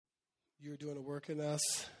You're doing a work in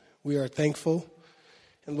us. We are thankful.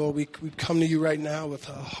 And Lord, we come to you right now with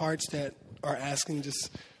hearts that are asking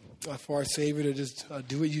just for our Savior to just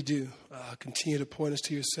do what you do. Continue to point us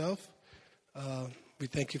to yourself. We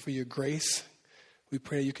thank you for your grace. We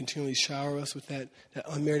pray that you continually shower us with that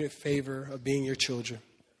unmerited favor of being your children.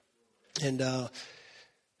 And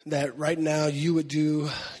that right now you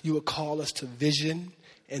would call us to vision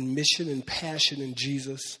and mission and passion in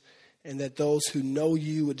Jesus. And that those who know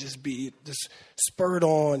you would just be spurred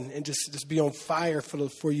on and just be on fire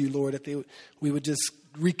for you, Lord. That we would just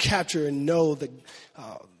recapture and know the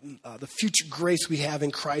future grace we have in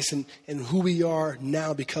Christ and who we are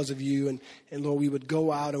now because of you. And Lord, we would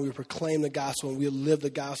go out and we would proclaim the gospel and we would live the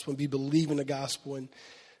gospel and be believing the gospel. And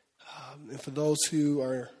for those who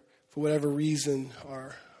are, for whatever reason,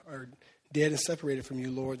 are dead and separated from you,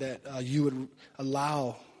 Lord, that you would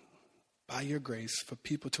allow, by your grace, for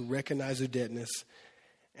people to recognize their deadness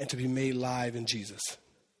and to be made live in Jesus.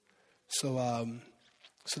 So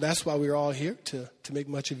that's why we're all here, to make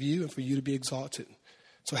much of you and for you to be exalted.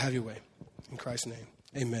 So have your way. In Christ's name,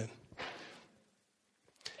 amen.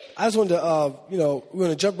 I just wanted to, we're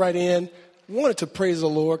going to jump right in. Wanted to praise the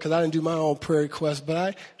Lord because I didn't do my own prayer request, but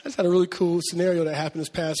I just had a really cool scenario that happened this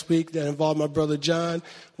past week that involved my brother John.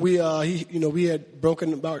 We had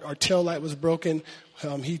broken, our tail light was broken.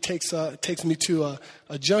 He takes me to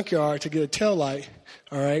a junkyard to get a tail light.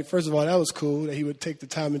 All right. First of all, that was cool that he would take the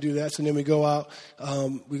time to do that. So then we go out,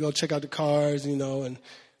 we go check out the cars, and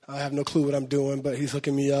I have no clue what I'm doing, but he's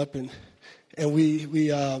hooking me up and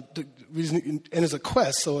it's a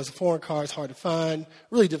Quest, so it's a foreign car. It's hard to find,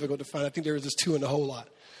 really difficult to find. I think there was just two in the whole lot.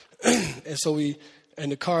 And so the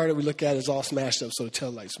car that we look at is all smashed up, so the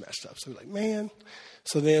tail light's smashed up. So we're like, man.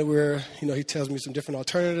 So then he tells me some different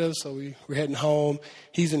alternatives. So we're heading home.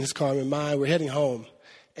 He's in his car, I'm in mine. We're heading home.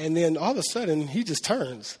 And then all of a sudden, he just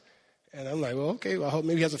turns. And I'm like, well, okay, well, I hope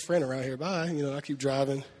maybe he has a friend around here. Bye. I keep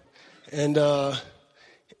driving. And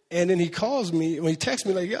then he calls me, when he texts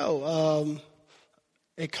me like, yo,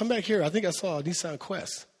 hey, come back here. I think I saw a Nissan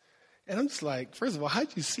Quest. And I'm just like, first of all, how'd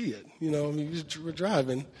you see it? We're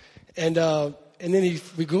driving. And then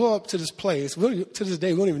we go up to this place. To this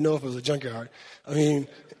day, we don't even know if it was a junkyard. I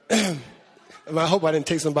hope I didn't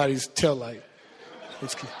take somebody's tail light.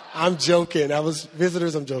 I'm joking. I was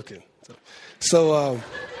visitors. I'm joking. So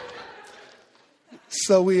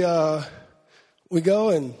we go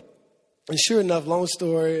and sure enough, long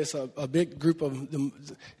story. It's a big group of them.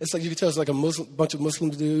 It's like you can tell it's like a bunch of Muslim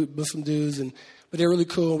dudes, but they're really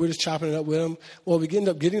cool. And we're just chopping it up with them. Well, we end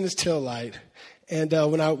up getting this tail light. And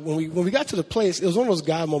when we got to the place, it was one of those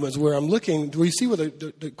God moments where I'm looking. Do we see where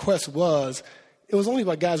the Quest was? It was only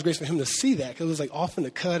by God's grace for him to see that, because it was like off in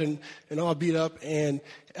the cut and all beat up. And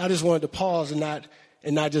I just wanted to pause and not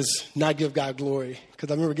give God glory,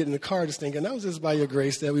 because I remember getting in the car just thinking that was just by your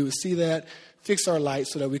grace that we would see that, fix our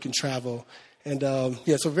lights so that we can travel. And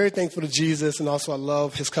so very thankful to Jesus, and also I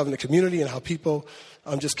love his covenant community and how people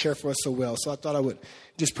just care for us so well. So I thought I would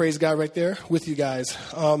just praise God right there with you guys.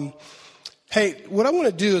 Hey, what I want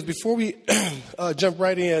to do is, before we jump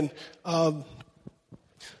right in,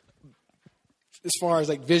 as far as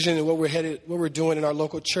like vision and what we're doing in our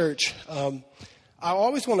local church, I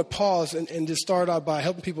always want to pause and just start out by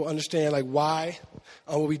helping people understand like why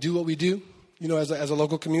we do what we do, as a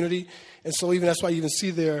local community. And so even that's why you even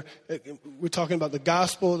see there, we're talking about the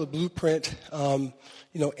gospel, the blueprint, and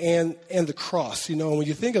the cross. And when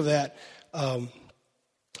you think of that, 1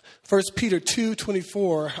 Peter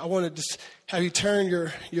 2:24, I want to just have you turn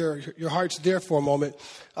your hearts there for a moment,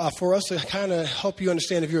 for us to kind of help you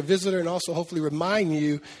understand if you're a visitor, and also hopefully remind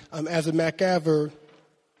you as a MacGyver,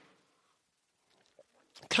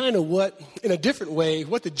 kind of in a different way,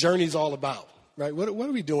 what the journey's all about, right? What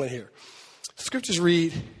are we doing here? Scriptures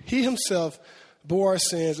read, he himself bore our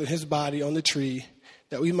sins in his body on the tree,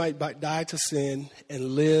 that we might die to sin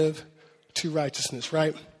and live to righteousness,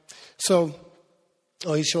 right? So,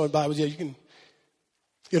 he's showing Bibles. Yeah, you can.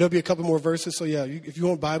 There'll be a couple more verses. So, yeah, if you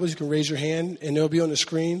want Bibles, you can raise your hand, and they'll be on the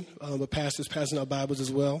screen. The pastor's passing out Bibles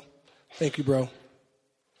as well. Thank you, bro.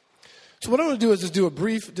 So what I want to do is just do a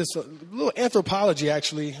little anthropology,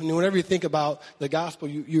 actually. I mean, whenever you think about the gospel,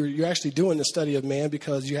 you're actually doing the study of man,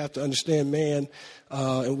 because you have to understand man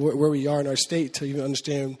and where we are in our state to even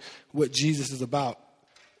understand what Jesus is about.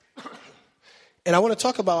 And I want to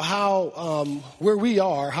talk about how where we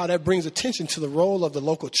are, how that brings attention to the role of the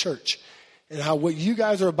local church, and how what you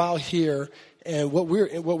guys are about here and what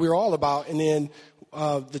we're all about, and then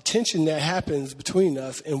the tension that happens between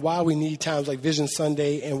us, and why we need times like Vision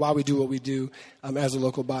Sunday, and why we do what we do as a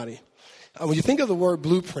local body. When you think of the word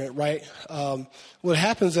blueprint, right, what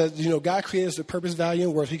happens is, God created us with purpose, value,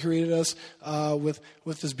 and worth. He created us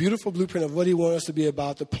with this beautiful blueprint of what he wanted us to be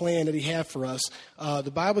about, the plan that he had for us.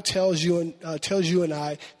 The Bible tells you and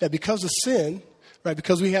I that because of sin, right,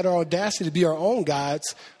 because we had our audacity to be our own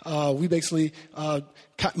gods, we basically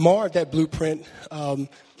marred that blueprint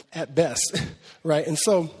at best, right? And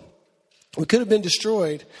so we could have been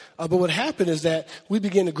destroyed, but what happened is that we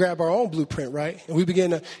began to grab our own blueprint, right? And when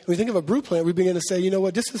we think of a blueprint, we begin to say, you know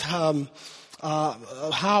what, this is how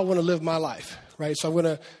I want to live my life, right? So I'm going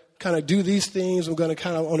to kind of do these things. I'm going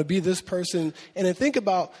to want to be this person. And then think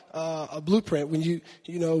about a blueprint. When you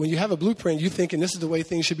have a blueprint, you're thinking this is the way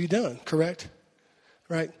things should be done, correct?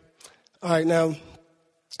 Right? All right, now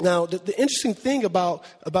the interesting thing about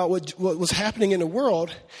what was happening in the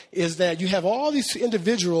world is that you have all these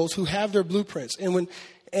individuals who have their blueprints. And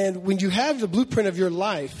when you have the blueprint of your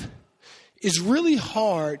life, it's really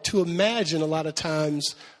hard to imagine a lot of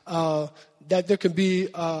times that there could be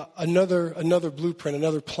another blueprint,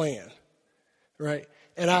 another plan, right?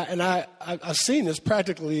 And I've seen this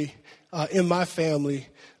practically in my family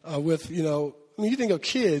with, you think of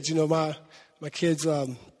kids, my kids,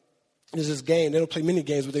 there's this game. They don't play many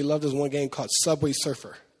games, but they love this one game called Subway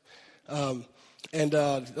Surfer. And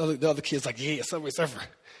the other kids like, yeah, Subway Surfer.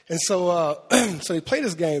 And so so they play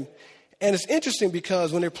this game. And it's interesting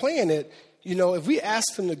because when they're playing it, if we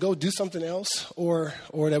ask them to go do something else or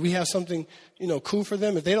that we have something, cool for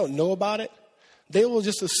them, if they don't know about it, they will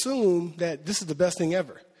just assume that this is the best thing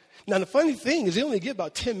ever. Now, the funny thing is they only get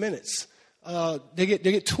about 10 minutes. They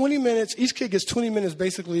get 20 minutes. Each kid gets 20 minutes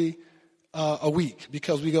basically a week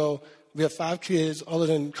because we have 5 kids other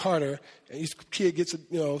than Carter, and each kid gets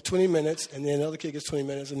 20 minutes, and then another kid gets 20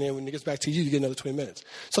 minutes, and then when it gets back to you, you get another 20 minutes.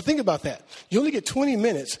 So think about that. You only get 20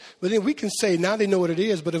 minutes, but then we can say now they know what it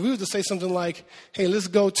is. But if we were to say something like, "Hey, let's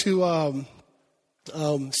go to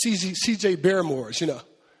CJ Barrymore's," now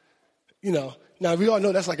we all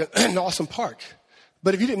know that's like an awesome park.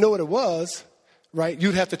 But if you didn't know what it was, right,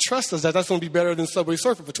 you'd have to trust us that that's going to be better than Subway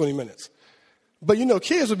Surfer for 20 minutes. But,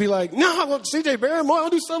 kids would be like, no, I want CJ Barrymore, I'll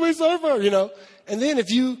do Subway Surfer, And then if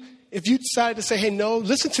you decide to say, hey, no,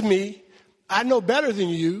 listen to me, I know better than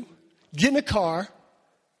you, get in the car,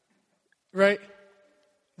 right,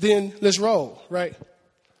 then let's roll, right?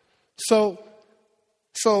 So,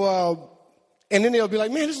 and then they'll be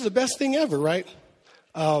like, man, this is the best thing ever, right?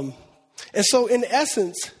 And so in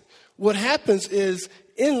essence, what happens is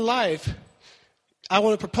in life, I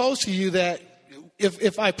want to propose to you that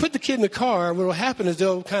if I put the kid in the car, what will happen is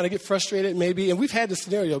they'll kind of get frustrated maybe. And we've had this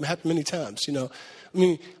scenario happen many times,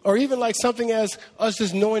 or even like something as us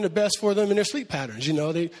just knowing the best for them in their sleep patterns.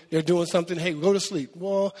 They're doing something, hey, go to sleep.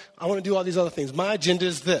 Well, I want to do all these other things. My agenda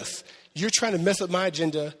is this. You're trying to mess up my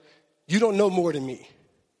agenda. You don't know more than me,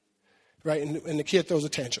 right? And the kid throws a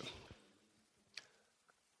tantrum.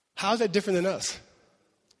 How is that different than us,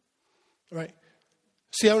 right?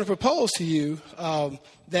 See, I want to propose to you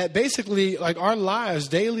that basically, like our lives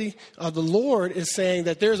daily, the Lord is saying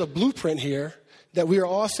that there's a blueprint here that we are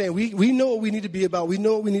all saying we know what we need to be about. We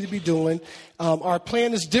know what we need to be doing. Our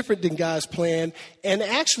plan is different than God's plan. And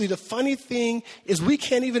actually, the funny thing is we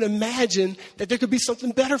can't even imagine that there could be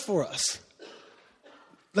something better for us.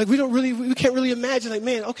 Like we can't really imagine, like,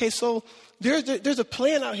 man, okay, so there's a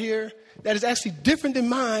plan out here that is actually different than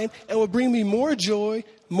mine and will bring me more joy,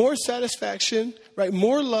 more satisfaction, right?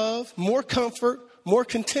 More love, more comfort, more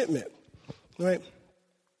contentment, right?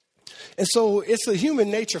 And so it's a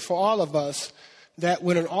human nature for all of us that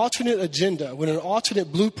when an alternate agenda, when an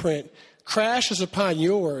alternate blueprint crashes upon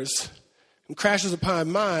yours and crashes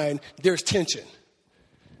upon mine, there's tension.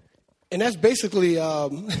 And that's basically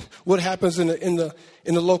what happens in the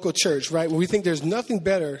local church, right? When we think there's nothing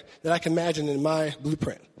better that I can imagine in my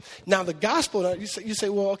blueprint. Now, the gospel, you say,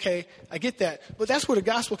 well, okay, I get that. But that's where the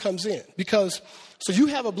gospel comes in. Because, so you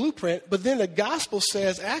have a blueprint, but then the gospel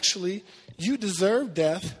says, actually, you deserve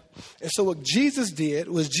death. And so what Jesus did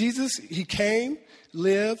was he came,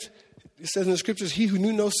 lived. It says in the scriptures, he who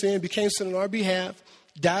knew no sin became sin on our behalf,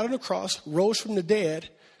 died on the cross, rose from the dead,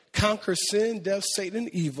 conquered sin, death, Satan, and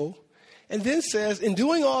evil. And then says, in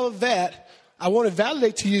doing all of that, I want to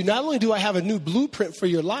validate to you, not only do I have a new blueprint for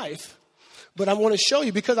your life, but I want to show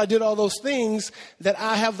you, because I did all those things, that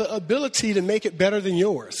I have the ability to make it better than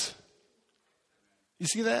yours. You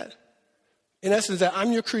see that? In essence, that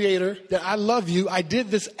I'm your creator, that I love you, I did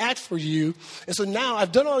this act for you. And so now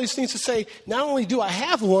I've done all these things to say, not only do I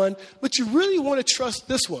have one, but you really want to trust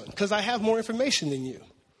this one, because I have more information than you.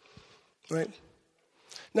 Right?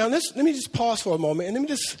 Now, let me just pause for a moment, and let me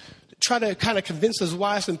just try to kind of convince us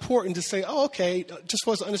why it's important to say, oh, okay, just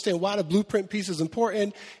for us to understand why the blueprint piece is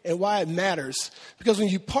important and why it matters. Because when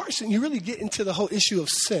you parse it, you really get into the whole issue of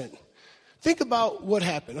sin. Think about what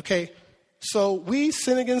happened, okay? So we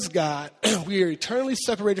sin against God. We are eternally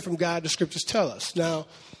separated from God, the scriptures tell us. Now,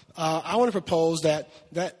 I want to propose that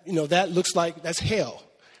looks like that's hell,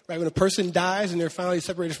 right? When a person dies and they're finally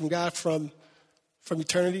separated from God from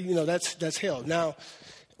eternity, that's hell. Now,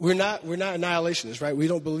 we're not annihilationists, right? We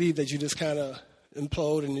don't believe that you just kind of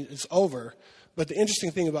implode and it's over. But the interesting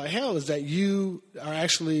thing about hell is that you are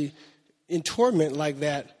actually in torment like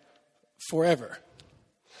that forever.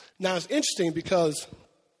 Now, it's interesting because,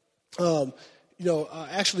 Tim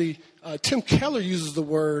Keller uses the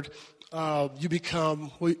word,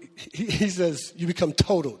 he says you become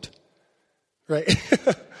totaled, right?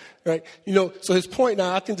 Right? So his point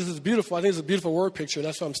now, I think this is beautiful. I think it's a beautiful word picture. And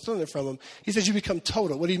that's why I'm stealing it from him. He says you become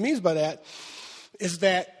total. What he means by that is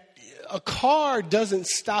that a car doesn't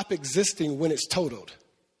stop existing when it's totaled.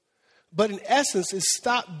 But in essence, it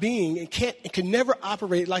stopped being and can never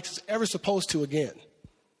operate like it's ever supposed to again.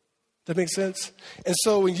 That makes sense? And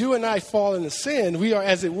so when you and I fall into sin, we are,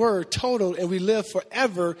 as it were, totaled, and we live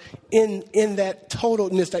forever in that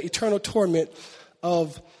totalness, that eternal torment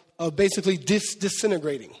of basically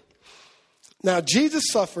disintegrating. Now, Jesus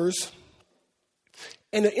suffers,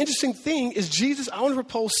 and the interesting thing is Jesus, I want to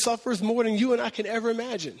propose, suffers more than you and I can ever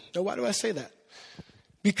imagine. Now, why do I say that?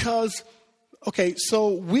 Because,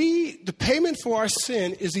 so the payment for our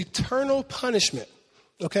sin is eternal punishment,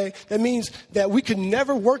 okay? That means that we can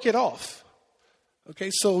never work it off,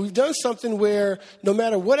 okay? So we've done something where no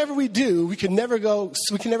matter whatever we do, we can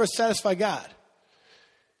never satisfy God.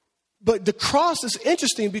 But the cross is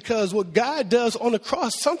interesting because what God does on the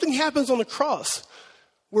cross, something happens on the cross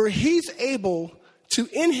where he's able to,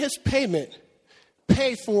 in his payment,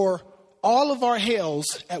 pay for all of our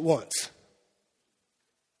hells at once.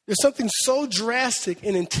 There's something so drastic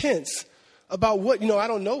and intense about what, I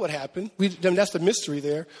don't know what happened. That's the mystery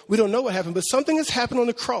there. We don't know what happened, but something has happened on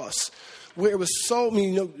the cross where it was so,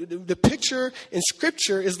 the picture in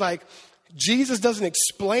Scripture is like Jesus doesn't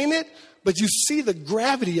explain it, but you see the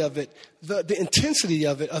gravity of it, the intensity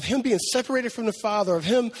of it, of him being separated from the Father, of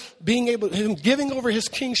him him giving over his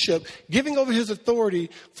kingship, giving over his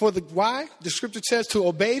authority why? The Scripture says to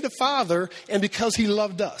obey the Father and because he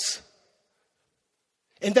loved us.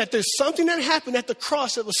 And that there's something that happened at the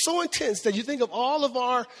cross that was so intense that you think of all of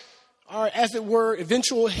our, as it were,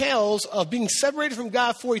 eventual hells of being separated from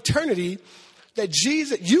God for eternity, that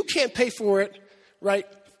Jesus, you can't pay for it, right?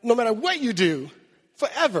 No matter what you do,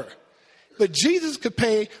 forever. But Jesus could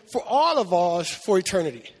pay for all of ours for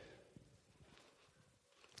eternity.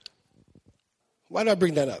 Why do I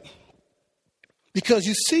bring that up? Because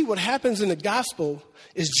you see what happens in the gospel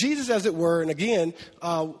is Jesus, as it were, and again,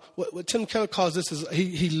 what Tim Keller calls this is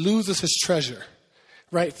he loses his treasure,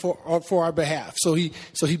 right, for our behalf. So he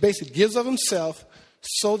basically gives of himself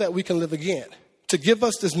so that we can live again, to give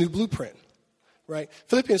us this new blueprint, right?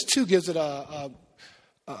 Philippians 2 gives it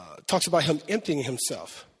talks about him emptying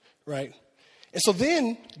himself, right? And so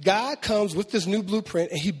then God comes with this new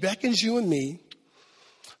blueprint and he beckons you and me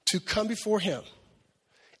to come before him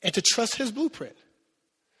and to trust his blueprint.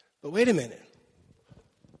 But wait a minute.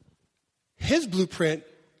 His blueprint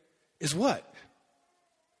is what?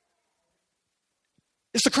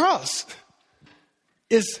 It's the cross.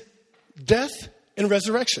 It's death and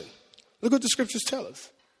resurrection. Look what the Scriptures tell us.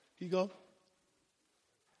 Here you go.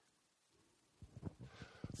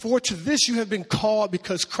 For to this you have been called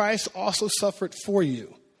because Christ also suffered for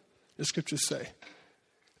you, the Scriptures say,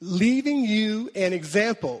 leaving you an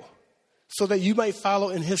example so that you might follow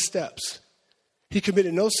in his steps. He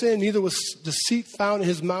committed no sin, neither was deceit found in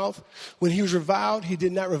his mouth. When he was reviled, he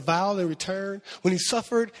did not revile in return. When he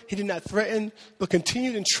suffered, he did not threaten, but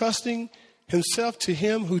continued entrusting himself to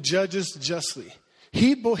him who judges justly.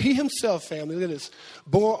 He himself, family, look at this,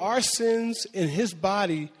 bore our sins in his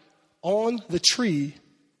body on the tree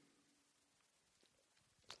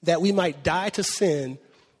that we might die to sin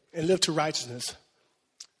and live to righteousness.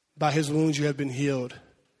 By his wounds you have been healed.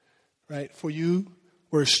 Right? For you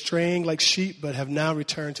were straying like sheep, but have now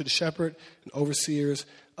returned to the shepherd and overseers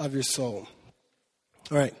of your soul.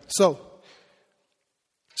 All right. So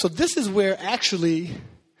this is where actually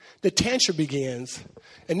the tantra begins.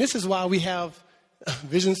 And this is why we have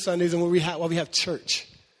Vision Sundays and why we have church.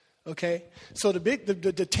 Okay? So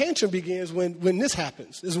the tantrum begins when this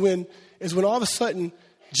happens. Is when all of a sudden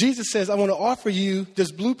Jesus says, I want to offer you this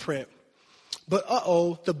blueprint. But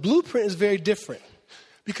the blueprint is very different.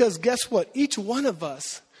 Because guess what? Each one of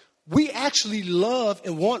us, we actually love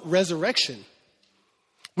and want resurrection.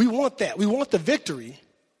 We want that. We want the victory.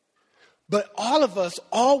 But all of us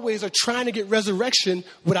always are trying to get resurrection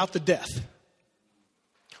without the death.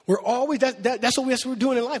 We're always, that's what we're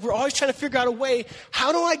doing in life. We're always trying to figure out a way,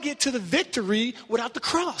 how do I get to the victory without the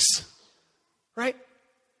cross? Right?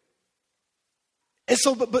 And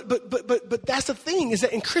so, but that's the thing, is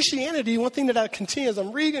that in Christianity, one thing that I continue as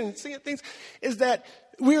I'm reading and seeing things, is that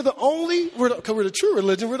we're the true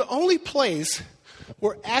religion, we're the only place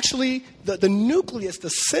where actually the nucleus, the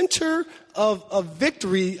center of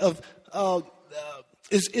victory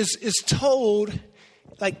is told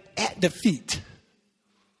like at defeat.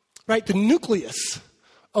 Right? The nucleus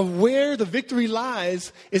of where the victory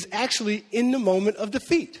lies is actually in the moment of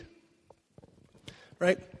defeat.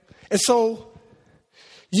 Right? And so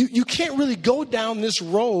you can't really go down this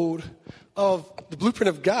road of the blueprint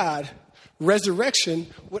of God, resurrection,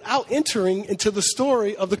 without entering into the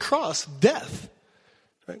story of the cross, death.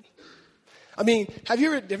 Right? I mean, have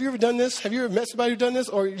you ever done this? Have you ever met somebody who's done this?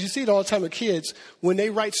 Or you see it all the time with kids. When they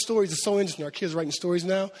write stories, it's so interesting. Our kids are writing stories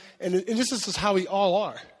now. And this is just how we all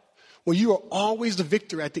are. Well, you are always the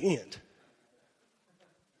victor at the end.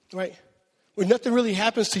 Right? Where nothing really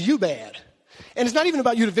happens to you bad. And it's not even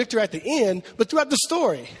about you the victor at the end, but throughout the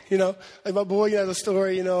story. You know, like my boy, has a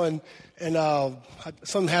story, and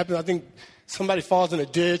something happened. I think somebody falls in a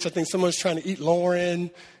ditch. I think someone's trying to eat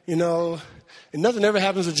Lauren, and nothing ever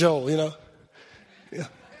happens to Joel, Yeah.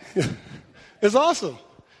 It's awesome.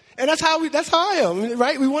 And that's how I am,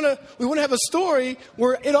 right? We want to have a story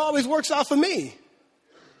where it always works out for me.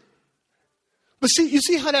 But you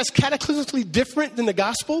see how that's cataclysmically different than the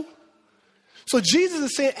gospel? So Jesus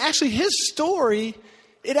is saying, actually, his story,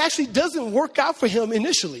 it actually doesn't work out for him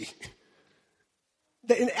initially.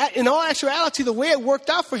 In all actuality, the way it worked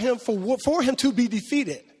out for him, for him to be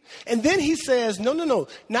defeated. And then he says, no,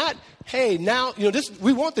 not, hey, now,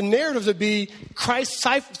 we want the narrative to be Christ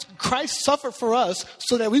suffered for us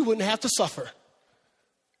so that we wouldn't have to suffer.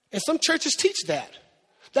 And some churches teach that.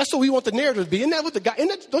 That's what we want the narrative to be.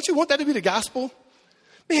 Don't you want that to be the gospel?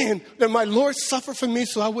 Man, that my Lord suffered for me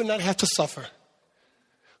so I would not have to suffer.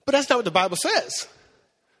 But that's not what the Bible says.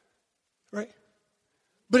 Right?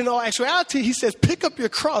 But in all actuality, he says, pick up your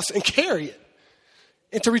cross and carry it.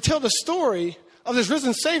 And to retell the story of this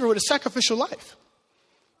risen Savior with a sacrificial life.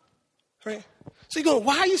 Right? So you're going,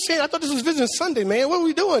 why are you saying, I thought this was Vision Sunday, man. What are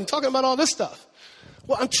we doing? Talking about all this stuff.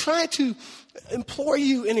 Well, I'm trying to implore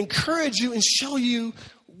you and encourage you and show you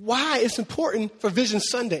why it's important for Vision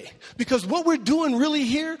Sunday. Because what we're doing really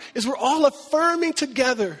here is we're all affirming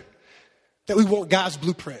together that we want God's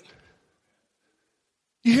blueprint.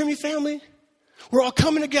 You hear me, family? We're all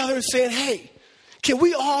coming together and saying, hey, can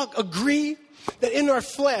we all agree that in our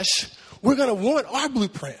flesh, we're going to want our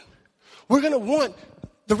blueprint. We're going to want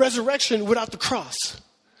the resurrection without the cross.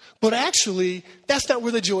 But actually, that's not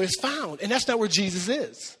where the joy is found. And that's not where Jesus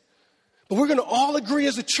is. But we're going to all agree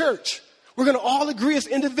as a church. We're going to all agree as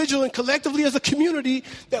individual and collectively as a community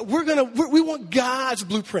that we want God's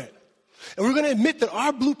blueprint. And we're going to admit that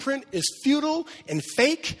our blueprint is futile and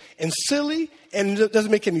fake and silly and it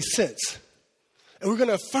doesn't make any sense. And we're going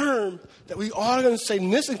to affirm that we all are going to say,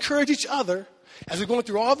 let's encourage each other as we're going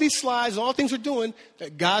through all these slides, all things we're doing,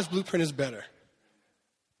 that God's blueprint is better.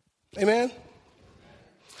 Amen?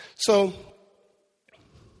 So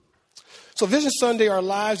Vision Sunday, our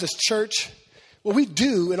lives as church, what we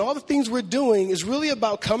do and all the things we're doing is really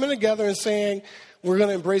about coming together and saying, we're going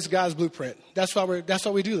to embrace God's blueprint. That's why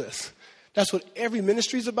we do this. That's what every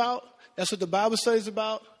ministry is about. That's what the Bible study is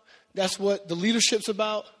about. That's what the leadership's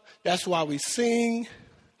about. That's why we sing.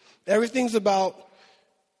 Everything's about,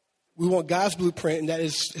 we want God's blueprint, and that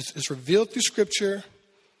is revealed through Scripture,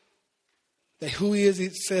 that who he is, he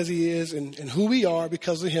says he is, and who we are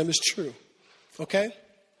because of him is true. Okay?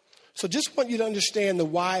 So just want you to understand the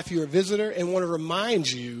why if you're a visitor, and want to remind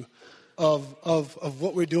you of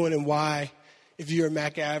what we're doing and why if you're a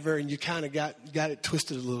MacAver and you kind of got it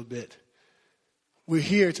twisted a little bit. We're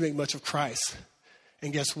here to make much of Christ.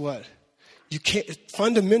 And guess what? It's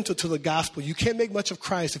fundamental to the gospel. You can't make much of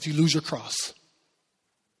Christ if you lose your cross.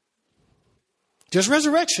 Just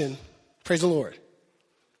resurrection, praise the Lord.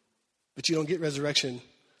 But you don't get resurrection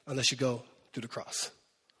unless you go through the cross.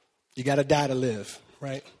 You got to die to live,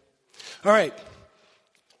 right? All right.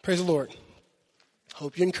 Praise the Lord.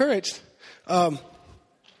 Hope you're encouraged. So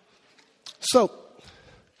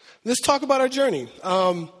let's talk about our journey.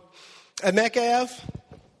 At MacAv,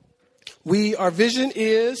 our mission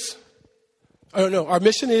is,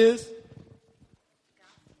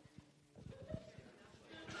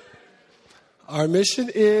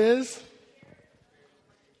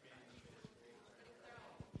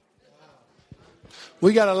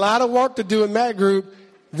 we got a lot of work to do in Mac Group.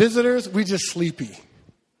 Visitors, we just sleepy.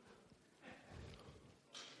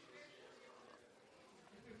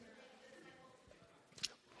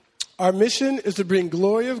 Our mission is to bring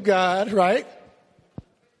glory of God, right?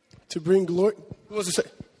 To bring glory. What was it say?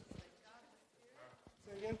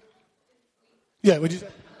 Say again? Yeah, what'd you say?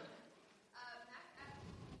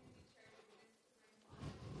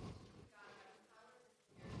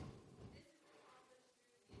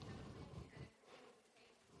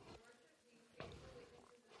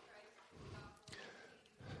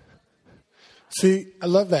 See, I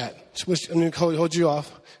love that. I'm going to hold you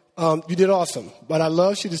off. You did awesome. But I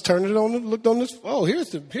love she just turned it on and looked on this. Oh, here's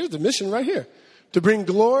the mission right here. To bring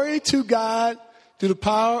glory to God through the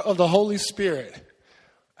power of the Holy Spirit.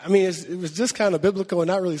 I mean, it was just kind of biblical and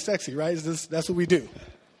not really sexy, right? That's what we do.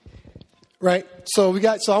 Right? So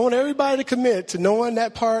I want everybody to commit to knowing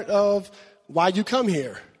that part of why you come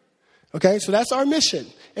here. Okay? So that's our mission.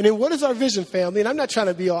 And then what is our vision, family? And I'm not trying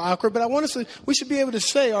to be all awkward, but we should be able to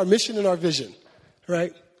say our mission and our vision.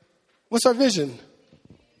 Right? What's our vision?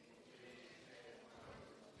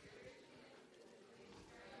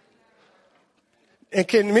 And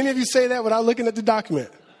can many of you say that without looking at the document?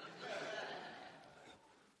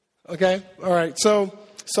 Okay? All right. So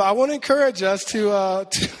I want to encourage us to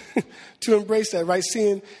embrace that, right?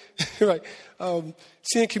 Seeing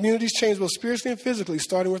communities change both spiritually and physically,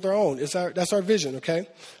 starting with our own. That's our vision, okay?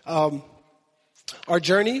 Our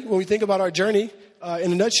journey, when we think about our journey,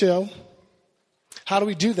 in a nutshell, how do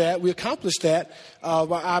we do that? We accomplish that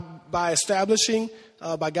by establishing,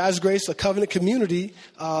 by God's grace, a covenant community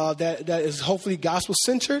that is hopefully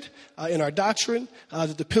gospel-centered in our doctrine,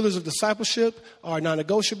 that the pillars of discipleship are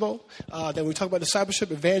non-negotiable, that when we talk about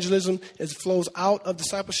discipleship, evangelism flows out of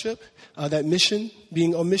discipleship, that mission,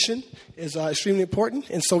 being on mission, is extremely important.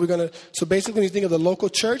 And so basically when you think of the local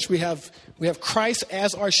church, we have Christ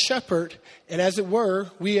as our shepherd, and as it were,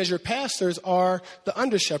 we as your pastors are the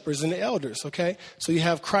under-shepherds and the elders, okay? So you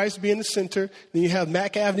have Christ being the center, then you have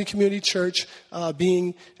Mack Avenue Community Church being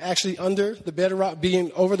actually under the bedrock,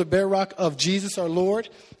 being over the bedrock of Jesus our Lord.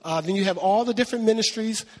 Then you have all the different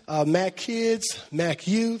ministries, Mack Kids, Mack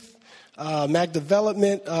Youth, Mack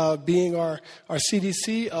Development being our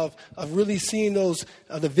CDC of really seeing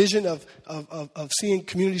the vision of seeing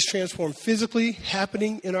communities transform physically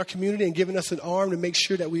happening in our community and giving us an arm to make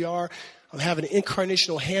sure that we are having an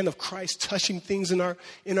incarnational hand of Christ touching things in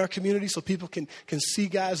our community so people can see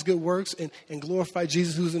God's good works and glorify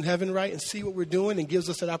Jesus who's in heaven, right? And see what we're doing and gives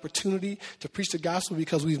us an opportunity to preach the gospel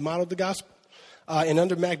because we've modeled the gospel. And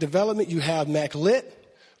under Mack Development, you have Mack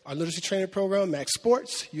Lit, our literacy training program, Mack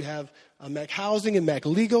Sports. You have Mack Housing and Mack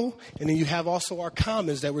Legal. And then you have also our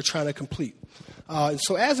commons that we're trying to complete.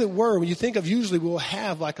 So as it were, when you think of usually we'll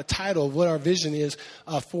have like a title of what our vision is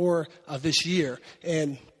for this year.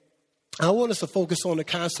 And I want us to focus on the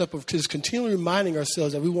concept of just continually reminding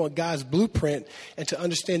ourselves that we want God's blueprint and to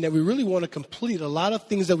understand that we really want to complete a lot of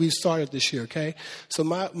things that we've started this year, okay? So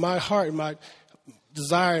my heart and my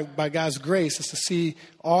desire by God's grace is to see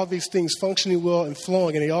all these things functioning well and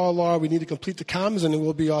flowing, and they all are. We need to complete the commons, and then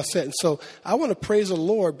we'll be all set. And so I want to praise the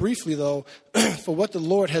Lord briefly, though, for what the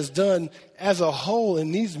Lord has done as a whole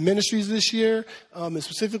in these ministries this year, and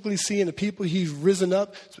specifically seeing the people He's risen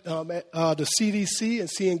up, the CDC, and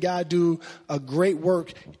seeing God do a great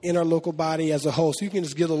work in our local body as a whole. So you can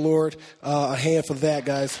just give the Lord a hand for that,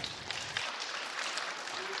 guys.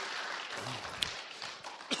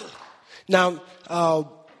 Now,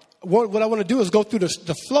 what I want to do is go through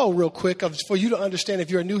the flow real quick for you to understand if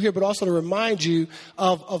you're new here, but also to remind you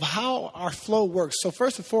of how our flow works. So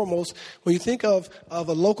first and foremost, when you think of a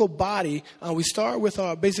local body, we start with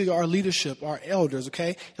basically our leadership, our elders,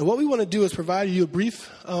 okay? And what we want to do is provide you a brief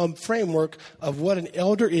framework of what an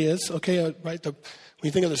elder is, okay? Right? When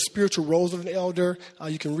you think of the spiritual roles of an elder,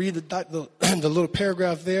 you can read the little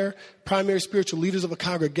paragraph there. Primary spiritual leaders of a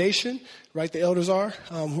congregation, right? The elders are,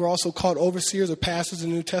 who are also called overseers or pastors in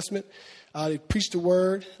the New Testament. They preach the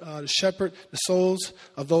word, to shepherd the souls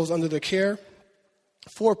of those under their care.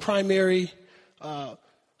 4 primary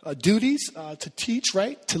duties: to teach,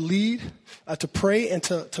 right? To lead, to pray, and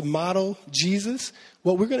to model Jesus.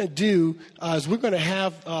 What we're going to do is we're going to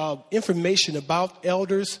have information about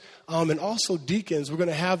elders and also deacons. We're going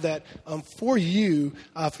to have that for you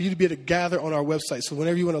to be able to gather on our website. So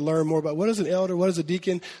whenever you want to learn more about what is an elder, what is a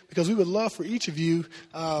deacon, because we would love for each of you,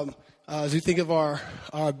 as we think of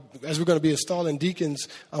as we're going to be installing deacons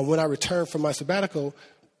when I return from my sabbatical,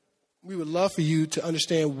 we would love for you to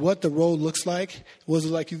understand what the role looks like, what it's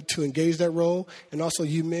like you to engage that role, and also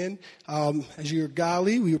you men, as you're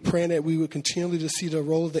godly, we were praying that we would continue to see the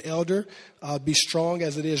role of the elder be strong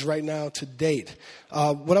as it is right now to date.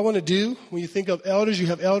 What I want to do, when you think of elders, you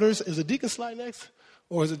have elders. Is the deacon slide next?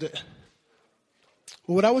 Or is it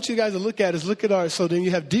Well, what I want you guys to look at is so then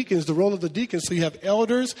you have deacons, the role of the deacons. So you have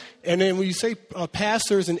elders, and then when you say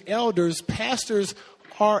pastors and elders, pastors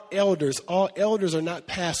are elders. All elders are not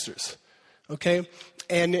pastors, okay?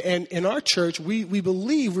 And in our church, we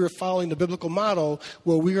believe we're following the biblical model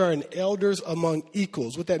where we are an elders among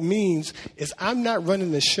equals. What that means is I'm not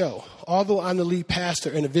running the show. Although I'm the lead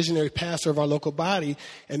pastor and a visionary pastor of our local body,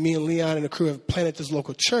 and me and Leon and the crew have planted this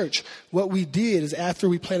local church, what we did is after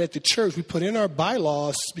we planted the church, we put in our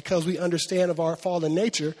bylaws, because we understand of our fallen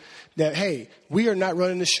nature, that, hey, we are not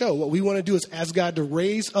running the show. What we want to do is ask God to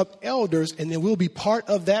raise up elders, and then we'll be part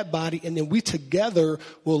of that body, and then we together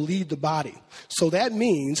will lead the body. So that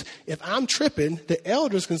means if I'm tripping, the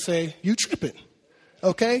elders can say, you tripping,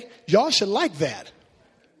 okay? Y'all should like that,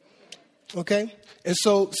 okay? And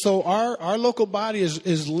so our local body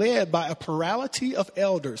is led by a plurality of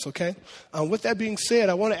elders, okay? With that being said,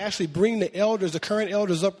 I want to actually bring the elders, the current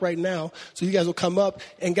elders, up right now, so you guys will come up.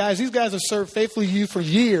 And guys, these guys have served faithfully you for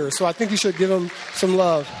years, so I think you should give them some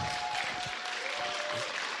love.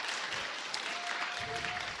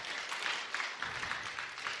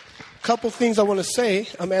 Couple things I want to say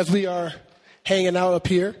as we are hanging out up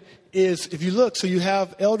here is, if you look, so you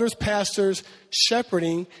have elders, pastors,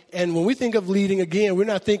 shepherding, and when we think of leading, again, we're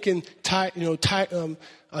not thinking a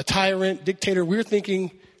tyrant, dictator. We're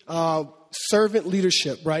thinking servant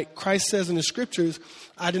leadership, right? Christ says in the scriptures,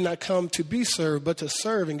 I did not come to be served, but to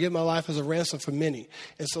serve and give my life as a ransom for many.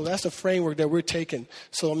 And so that's the framework that we're taking.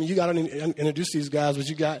 So, you got to introduce these guys, but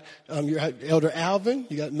you got your Elder Alvin,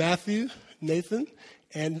 you got Matthew, Nathan,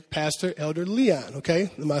 and Pastor Elder Leon, okay,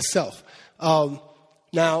 and myself.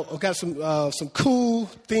 Now, I've got some cool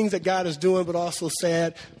things that God is doing, but also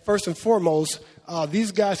sad. First and foremost,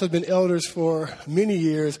 these guys have been elders for many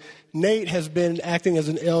years. Nate has been acting as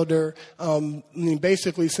an elder,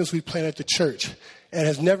 basically since we planted the church, and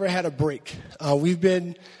has never had a break. We've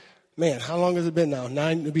been, how long has it been now?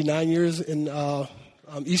 It'll be 9 years in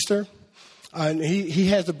Easter. And he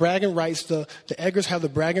has the bragging rights. The Eggers have the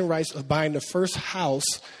bragging rights of buying the first house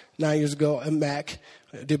 9 years ago at Mac.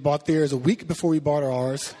 They bought theirs a week before we bought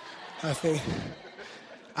ours. I think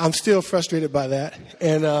I'm still frustrated by that,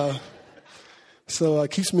 and so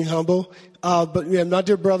it keeps me humble. But yeah, my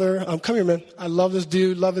dear brother, come here, man. I love this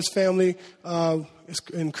dude, love his family.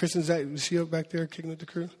 And Kristen's is she up back there kicking with the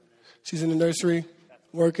crew? She's in the nursery,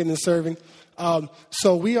 working and serving.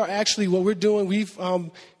 So we are actually, what we're doing, we've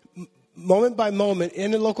moment by moment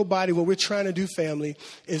in the local body, what we're trying to do, family,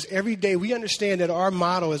 is every day we understand that our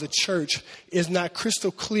motto as a church is not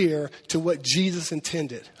crystal clear to what Jesus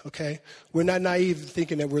intended, okay? We're not naive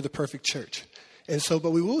thinking that we're the perfect church. And so,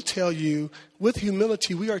 but we will tell you, with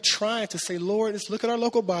humility, we are trying to say, Lord, let's look at our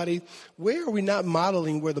local body. Where are we not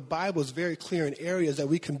modeling where the Bible is very clear in areas that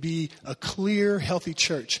we can be a clear, healthy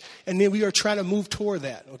church? And then we are trying to move toward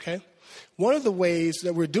that, okay? One of the ways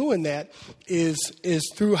that we're doing that is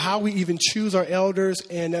through how we even choose our elders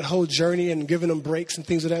and that whole journey and giving them breaks and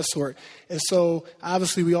things of that sort. And so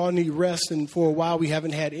obviously we all need rest, and for a while we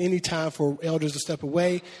haven't had any time for elders to step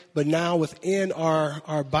away. But now within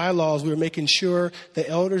our bylaws, we're making sure the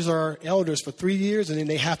elders are elders for 3 years, and then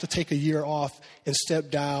they have to take a year off and step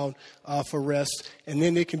down for rest. And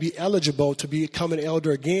then they can be eligible to become an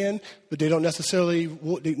elder again, but they necessarily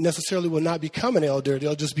will not become an elder.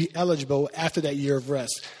 They'll just be eligible after that year of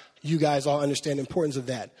rest. You guys all understand the importance of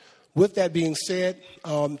that. With that being said,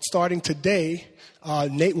 starting today,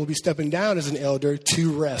 Nate will be stepping down as an elder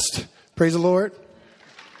to rest. Praise the Lord.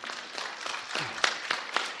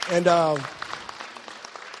 And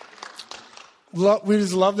we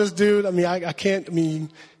just love this dude. I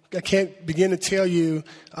can't begin to tell you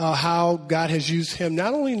how God has used him,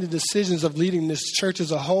 not only in the decisions of leading this church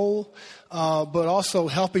as a whole, but also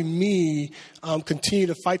helping me continue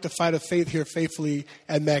to fight the fight of faith here faithfully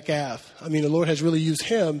at MacAv. The Lord has really used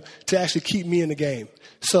him to actually keep me in the game.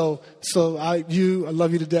 So I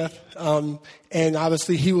love you to death. And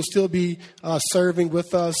obviously he will still be serving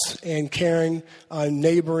with us and caring,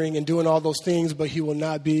 neighboring, and doing all those things, but he will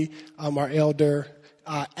not be our elder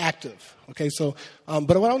active. Okay, so,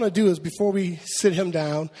 but what I want to do is, before we sit him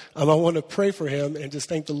down, I want to pray for him and just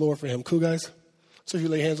thank the Lord for him. Cool, guys? So if you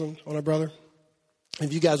lay hands on our brother.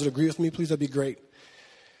 If you guys would agree with me, please, that'd be great.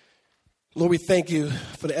 Lord, we thank you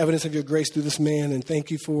for the evidence of your grace through this man, and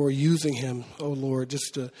thank you for using him, oh Lord,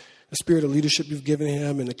 just the spirit of leadership you've given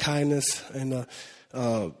him, and the kindness and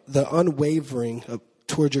the unwavering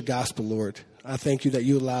towards your gospel, Lord. I thank you that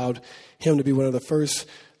you allowed him to be one of the first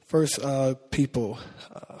people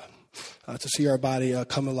to see our body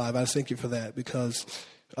come alive. I thank you for that, because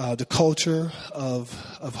the culture of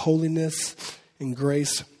holiness and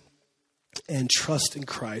grace and trust in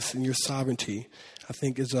Christ and your sovereignty, I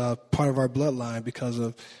think is a part of our bloodline because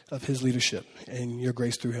of his leadership and your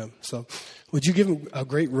grace through him. So would you give him a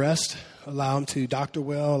great rest, allow him to doctor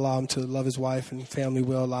well, allow him to love his wife and family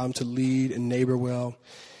well, allow him to lead and neighbor well.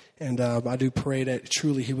 And I do pray that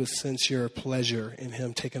truly he would sense your pleasure in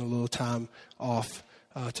him taking a little time off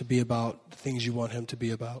to be about the things you want him to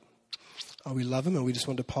be about. We love him, and we just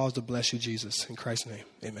want to pause to bless you, Jesus. In Christ's name,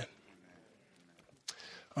 amen.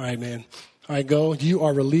 All right, man. All right, go. You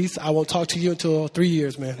are released. I won't talk to you until 3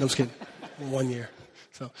 years, man. No, I'm just kidding. 1 year.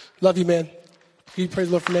 So, love you, man. Can you praise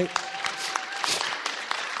the Lord for Nate?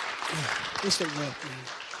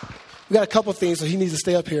 We got a couple things, so he needs to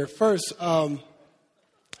stay up here. First,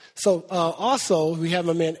 also, we have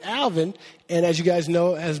my man Alvin, and as you guys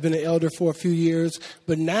know, has been an elder for a few years.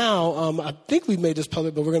 But now, I think we've made this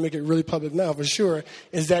public, but we're going to make it really public now for sure,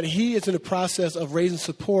 is that he is in the process of raising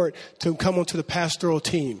support to come onto the pastoral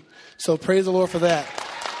team. So praise the Lord for that.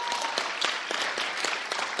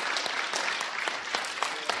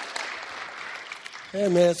 Hey,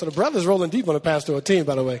 man, so the brother's rolling deep on the pastoral team,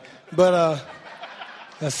 by the way. But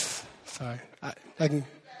that's, sorry. I can...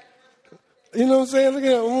 You know what I'm saying? Look at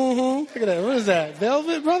that. Mm-hmm. Look at that. What is that?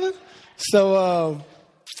 Velvet, brother? So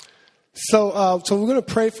we're going to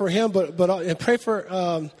pray for him, but and pray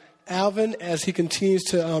for Alvin as he continues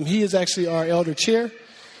to. He is actually our elder chair.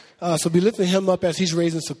 So be lifting him up as he's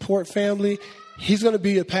raising support family. He's going to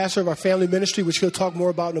be a pastor of our family ministry, which he'll talk more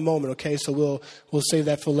about in a moment. Okay, so we'll save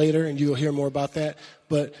that for later, and you'll hear more about that.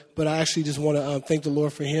 But I actually just want to thank the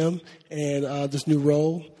Lord for him and this new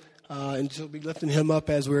role. And so be lifting him up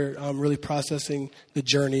as we're really processing the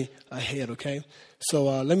journey ahead, okay?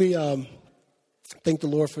 So let me thank the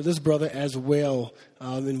Lord for this brother as well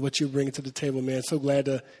and what you're bringing to the table, man. So glad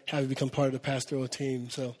to have you become part of the pastoral team.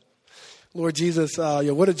 So, Lord Jesus,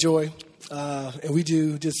 what a joy. And we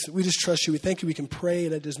just trust you. We thank you. We can pray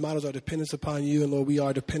that this models our dependence upon you. And, Lord, we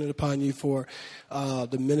are dependent upon you for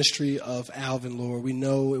the ministry of Alvin, Lord. We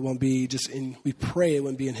know it won't be we pray it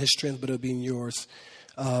won't be in his strength, but it'll be in yours.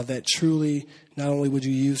 That truly, not only would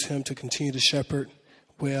you use him to continue to shepherd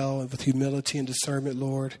well and with humility and discernment,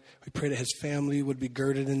 Lord, we pray that his family would be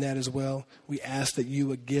girded in that as well. We ask that you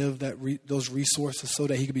would give those resources so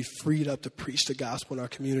that he could be freed up to preach the gospel in our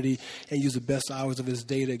community and use the best hours of his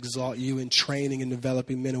day to exalt you in training and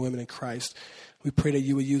developing men and women in Christ. We pray that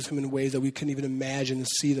you would use him in ways that we couldn't even imagine to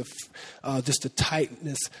see just the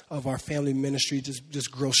tightness of our family ministry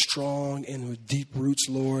just grow strong and with deep roots,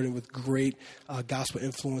 Lord, and with great gospel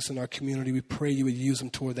influence in our community. We pray you would use him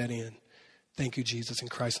toward that end. Thank you, Jesus, in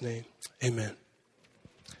Christ's name. Amen.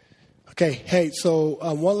 Okay, hey, so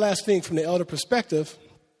one last thing from the elder perspective.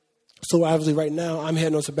 So obviously right now I'm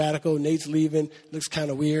heading on sabbatical. Nate's leaving. Looks kind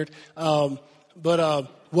of weird. But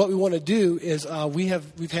what we want to do is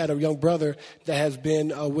we've had a young brother that has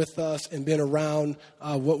been with us and been around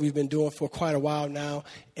what we've been doing for quite a while now,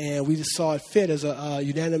 and we just saw it fit as a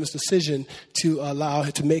unanimous decision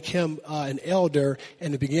to make him an elder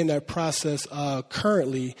and to begin that process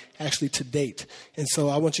currently, actually to date. And so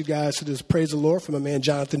I want you guys to just praise the Lord for my man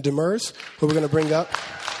Jonathan Demers, who we're going to bring up.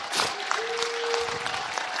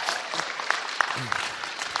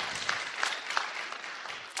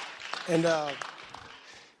 And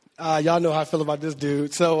y'all know how I feel about this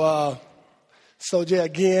dude. So yeah,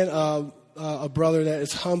 again, a brother that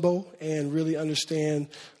is humble and really understands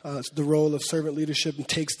the role of servant leadership and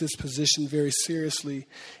takes this position very seriously.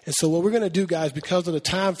 And so what we're going to do, guys, because of the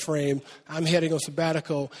time frame, I'm heading on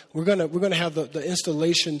sabbatical. We're gonna have the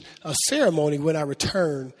installation ceremony when I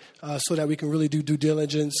return, so that we can really do due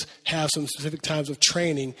diligence, have some specific times of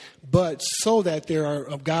training, but so that there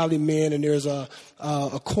are godly men and there's a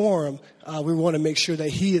quorum. We want to make sure that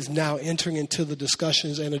he is now entering into the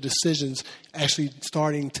discussions and the decisions actually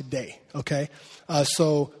starting today. Okay,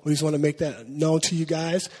 so we just want to make that known to you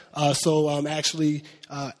guys.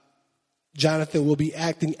 Jonathan will be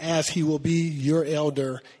acting as he will be your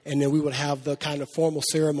elder, and then we would have the kind of formal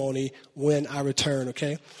ceremony when I return,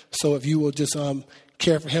 okay? So if you will just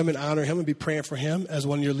care for him and honor him and be praying for him as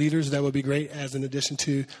one of your leaders, that would be great, as in addition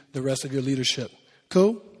to the rest of your leadership.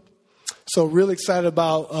 Cool? So really excited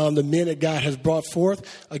about the men that God has brought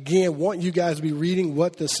forth. Again, want you guys to be reading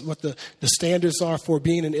what the standards are for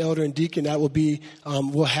being an elder and deacon. That will be,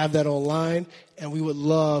 we'll have that online. And we would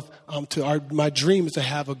love my dream is to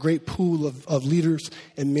have a great pool of leaders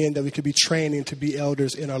and men that we could be training to be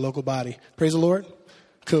elders in our local body. Praise the Lord.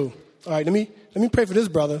 Cool. All right, let me pray for this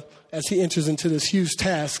brother as he enters into this huge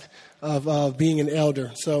task of being an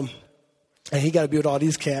elder. So, and he got to be with all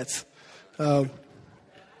these cats.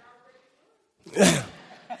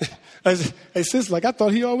 Hey, sis, I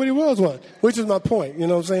thought he already was one, which is my point. You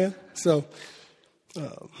know what I'm saying? So,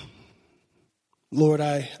 Lord,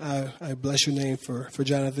 I bless your name for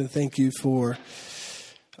Jonathan. Thank you for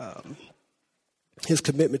his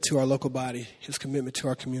commitment to our local body, his commitment to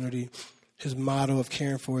our community, his motto of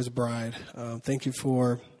caring for his bride. Thank you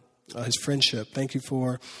for his friendship. Thank you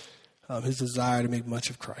for his desire to make much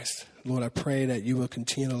of Christ. Lord, I pray that you will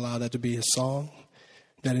continue to allow that to be his song,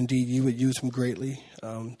 that indeed you would use him greatly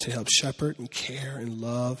to help shepherd and care and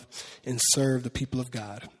love and serve the people of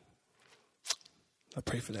God. I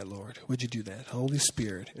pray for that, Lord. Would you do that? Holy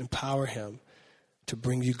Spirit, empower him to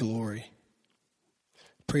bring you glory.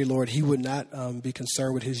 Pray, Lord, he would not be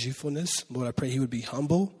concerned with his youthfulness. Lord, I pray he would be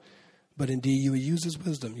humble, but indeed you would use his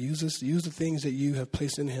wisdom. Use the things that you have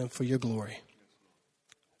placed in him for your glory.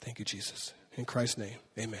 Thank you, Jesus. In Christ's name,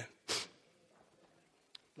 amen.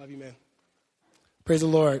 Love you, man. Praise the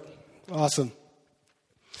Lord. Awesome.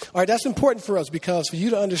 All right, that's important for us because for you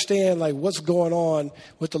to understand like what's going on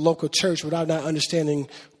with the local church without not understanding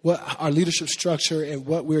what our leadership structure and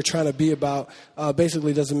what we're trying to be about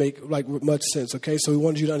basically doesn't make like much sense, okay? So we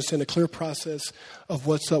wanted you to understand the clear process of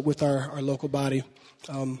what's up with our local body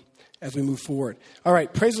as we move forward. All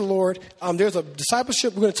right, praise the Lord. There's a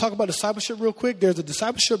discipleship. We're going to talk about discipleship real quick. There's a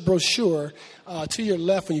discipleship brochure to your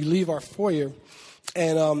left when you leave our foyer.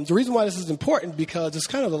 And the reason why this is important because it's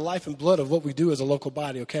kind of the life and blood of what we do as a local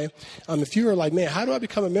body, okay? If you are like, man, how do I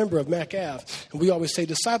become a member of Mac Ave? And we always say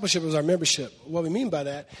discipleship is our membership. What we mean by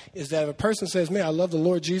that is that if a person says, man, I love the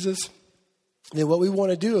Lord Jesus, then what we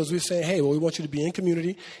want to do is we say, hey, well, we want you to be in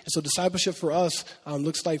community. And so discipleship for us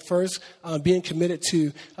looks like first being committed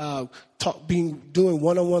to doing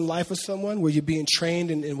one-on-one life with someone where you're being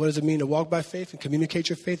trained in what does it mean to walk by faith and communicate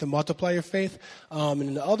your faith and multiply your faith.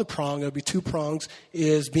 And the other prong, there'll be two prongs,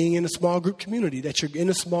 is being in a small group community, that you're in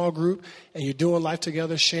a small group and you're doing life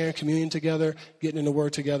together, sharing communion together, getting in the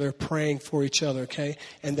Word together, praying for each other, okay?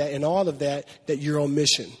 And that in all of that you're on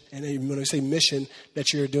mission. And when I say mission,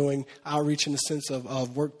 that you're doing outreach in the sense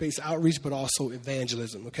of work-based outreach, but also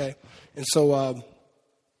evangelism, okay? And so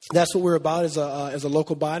that's what we're about as a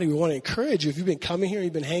local body. We want to encourage you. If you've been coming here,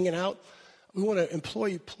 you've been hanging out, we want to implore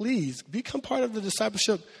you, please become part of the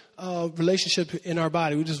discipleship relationship in our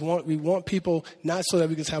body. We want people not so that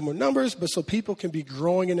we can have more numbers, but so people can be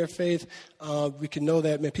growing in their faith. We can know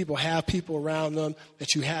that people have people around them,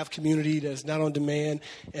 that you have community that's not on demand.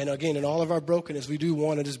 And again, in all of our brokenness, we do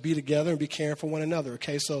want to just be together and be caring for one another.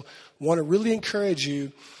 Okay, so want to really encourage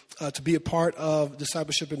you to be a part of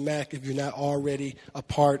discipleship in MAC if you're not already a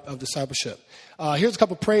part of discipleship. Here's a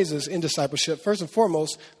couple praises in discipleship. First and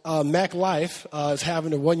foremost, MAC Life is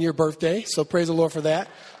having a 1-year birthday, so praise the Lord for that.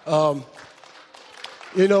 When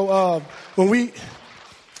we,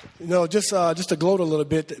 just to gloat a little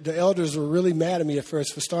bit, the elders were really mad at me at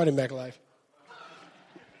first for starting MAC Life.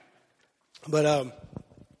 But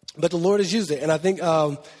the Lord has used it, and I think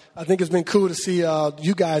it's been cool to see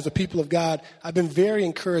you guys, the people of God. I've been very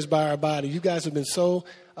encouraged by our body. You guys have been so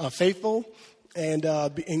faithful and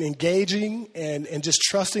engaging and just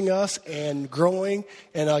trusting us and growing.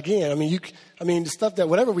 And again, the stuff that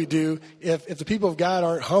whatever we do, if the people of God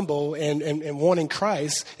aren't humble and wanting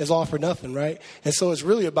Christ, is all for nothing, right? And so it's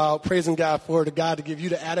really about praising God for the God to give you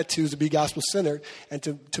the attitudes to be gospel-centered and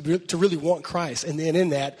to really want Christ. And then in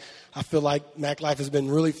that, I feel like MAC Life has been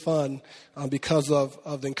really fun because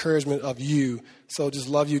of the encouragement of you. So just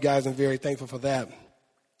love you guys and very thankful for that.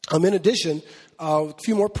 In addition, a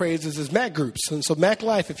few more praises is MAC groups. And so MAC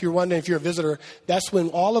Life, if you're wondering, if you're a visitor, that's when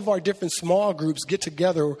all of our different small groups get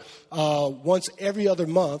together once every other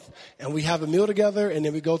month. And we have a meal together, and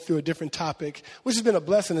then we go through a different topic, which has been a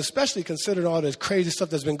blessing, especially considering all this crazy stuff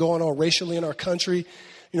that's been going on racially in our country.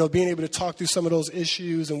 Being able to talk through some of those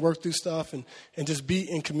issues and work through stuff and just be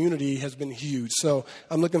in community has been huge. So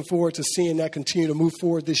I'm looking forward to seeing that continue to move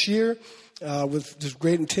forward this year with just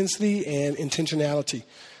great intensity and intentionality.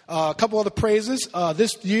 A couple other praises.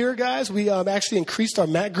 This year, guys, we actually increased our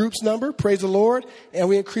MAC groups number, praise the Lord, and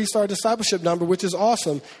we increased our discipleship number, which is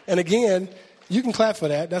awesome. And again, you can clap for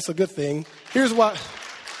that. That's a good thing. Here's why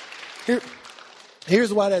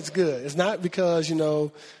that's good. It's not because,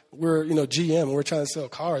 we're, GM and we're trying to sell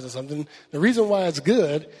cars or something. The reason why it's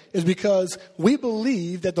good is because we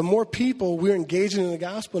believe that the more people we're engaging in the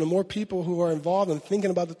gospel, the more people who are involved in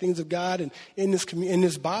thinking about the things of God and in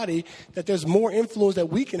this body, that there's more influence that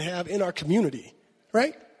we can have in our community,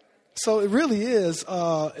 right? So it really is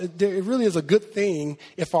a good thing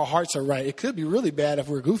if our hearts are right. It could be really bad if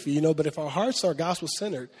we're goofy, but if our hearts are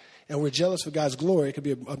gospel-centered and we're jealous for God's glory, it could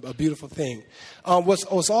be a beautiful thing. What's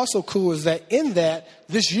also cool is that in that,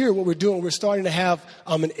 this year, what we're doing, we're starting to have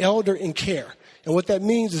an elder in care. And what that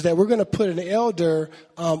means is that we're going to put an elder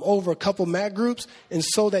over a couple MAC groups, and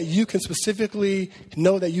so that you can specifically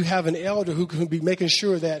know that you have an elder who can be making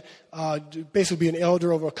sure that basically be an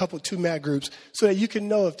elder over two MAC groups, so that you can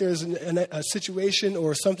know if there's a situation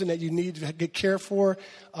or something that you need to get care for,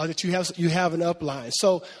 that you have an upline.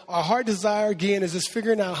 So our heart desire, again, is just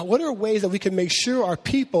figuring out what are ways that we can make sure our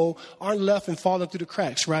people aren't left and falling through the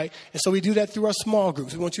cracks, right? And so we do that through our small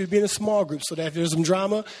groups. We want you to be in a small group so that if there's some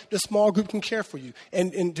drama, the small group can care for you.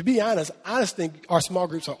 And to be honest, I just think our small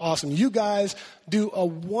groups are awesome. You guys do a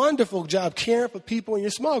wonderful job caring for people in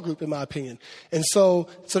your small group, in my opinion. And so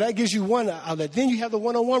that gives you one outlet. Then you have the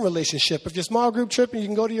one-on-one relationship. If your small group tripping, you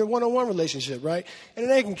can go to your one-on-one relationship, right? And then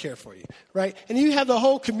they can care for you, right? And you have the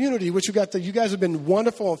whole community, which you guys have been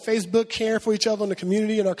wonderful on Facebook, caring for each other on the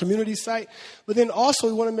community and our community site. But then also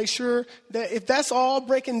we want to make sure that if that's all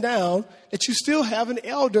breaking down, that you still have an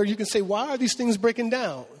elder. You can say, why are these things breaking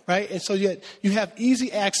down, right? And so yet you have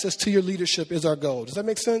easy access to your leadership is our goal. Does that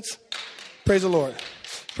make sense? Praise the Lord.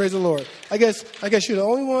 Praise the Lord. I guess you're the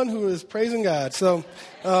only one who is praising God. So,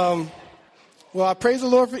 well, I praise the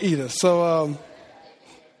Lord for Edith. So,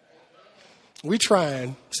 we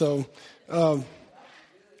trying. So,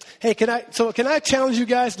 hey, can I challenge you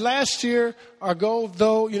guys? Last year, our goal,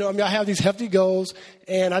 though, I have these hefty goals,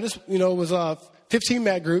 and I just, was 15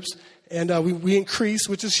 MAC groups, and we increased,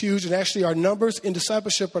 which is huge, and actually our numbers in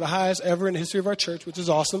discipleship are the highest ever in the history of our church, which is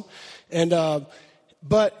awesome, and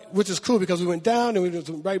but which is cool because we went down and we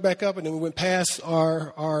went right back up, and then we went past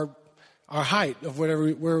our height of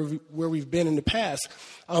where we've been in the past.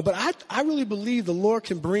 But I really believe the Lord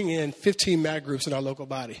can bring in 15 MAC groups in our local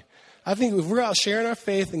body. I think if we're out sharing our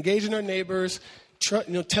faith, engaging our neighbors,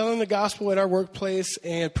 telling the gospel at our workplace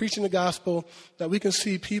and preaching the gospel, that we can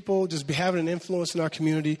see people just be having an influence in our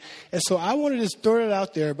community. And so I wanted to just throw it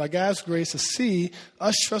out there by God's grace to see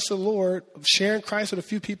us trust the Lord, sharing Christ with a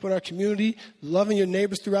few people in our community, loving your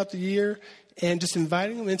neighbors throughout the year, and just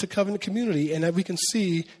inviting them into covenant community, and that we can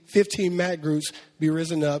see 15 MAC groups be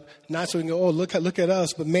risen up, not so we can go, oh, look at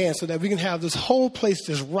us, but man, so that we can have this whole place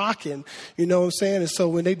just rocking, you know what I'm saying? And so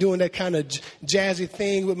when they doing that kind of jazzy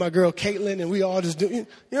thing with my girl Caitlin, and we all just do, you know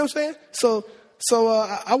what I'm saying? So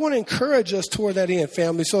I want to encourage us toward that end,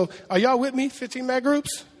 family. So are y'all with me, 15 MAC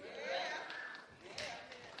groups?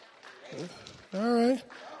 All right.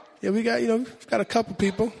 Yeah, we got, we've got a couple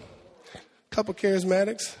people, a couple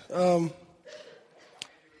charismatics.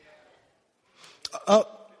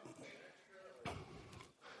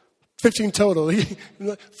 15 total.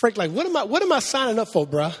 Frank, like, what am I signing up for,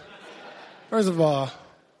 bruh? First of all,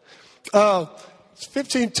 it's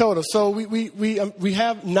 15 total. So we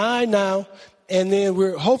have 9 now, and then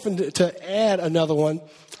we're hoping to add another one.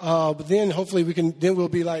 But then hopefully we'll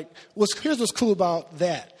be like, here's what's cool about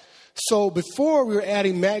that. So before we were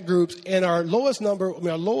adding MAC groups, and our lowest number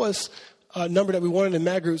that we wanted in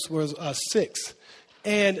MAC groups was 6.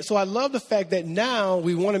 And so I love the fact that now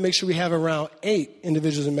we want to make sure we have around 8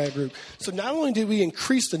 individuals in MAC group. So not only did we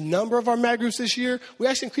increase the number of our MAC groups this year, we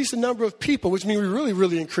actually increased the number of people, which means we really,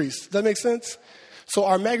 really increased. Does that make sense? So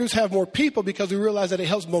our MAC groups have more people because we realize that it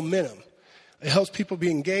helps momentum. It helps people be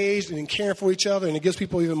engaged and in caring for each other, and it gives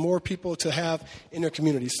people even more people to have in their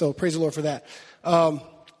community. So praise the Lord for that.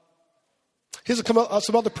 Here's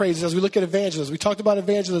some other praises as we look at evangelism. We talked about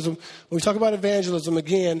evangelism. When we talk about evangelism,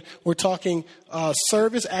 again, we're talking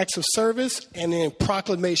service, acts of service, and then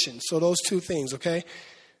proclamation. So those two things, okay?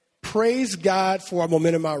 Praise God for our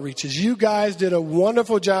Momentum Outreaches. You guys did a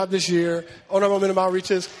wonderful job this year on our Momentum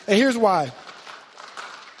Outreaches. And here's why.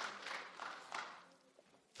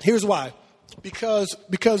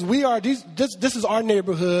 Because we are, this is our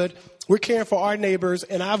neighborhood. We're caring for our neighbors,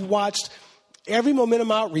 and I've watched every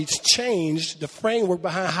Momentum Outreach changed the framework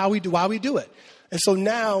behind why we do it. And so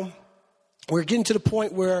now we're getting to the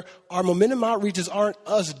point where our Momentum Outreaches aren't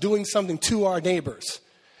us doing something to our neighbors,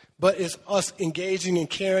 but it's us engaging and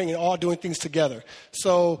caring and all doing things together.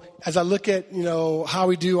 So as I look at, how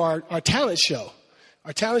we do our talent show,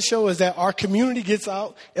 our talent show is that our community gets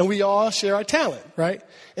out and we all share our talent, right?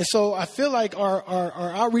 And so I feel like our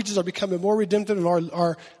outreaches are becoming more redemptive, and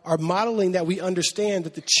our modeling that we understand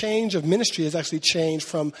that the change of ministry has actually changed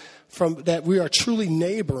from that we are truly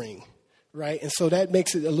neighboring, right? And so that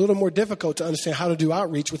makes it a little more difficult to understand how to do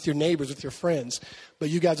outreach with your neighbors, with your friends. But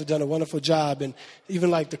you guys have done a wonderful job. And even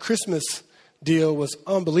like the Christmas deal was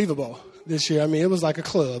unbelievable this year. I mean, it was like a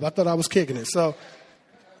club. I thought I was kicking it. So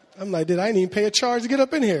I'm like, I didn't even pay a charge to get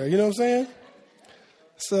up in here. You know what I'm saying?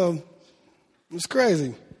 So it's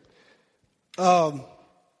crazy. And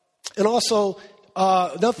also,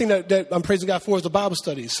 another thing that I'm praising God for is the Bible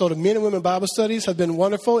studies. So the men and women Bible studies have been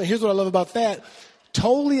wonderful. And here's what I love about that.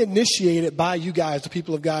 totally initiated by you guys, the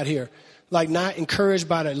people of God here. Like not encouraged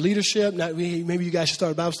by the leadership, maybe you guys should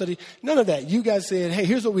start a Bible study. None of that. You guys said, hey,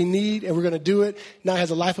 here's what we need, and we're going to do it. Now it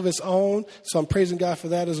has a life of its own, so I'm praising God for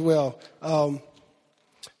that as well. And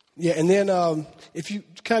then if you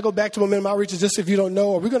kind of go back to Momentum Outreaches, just if you don't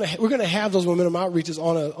know, we're going to have those Momentum Outreaches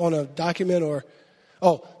on a document or.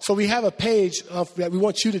 So we have a page that we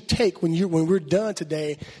want you to take when we're done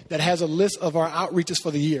today that has a list of our outreaches for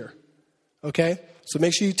the year. Okay? So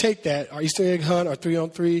make sure you take that, our Easter egg hunt, our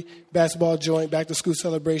 3-on-3 basketball joint, back to school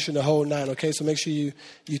celebration, the whole 9, okay? So make sure you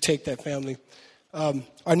take that, family.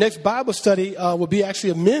 Our next Bible study will be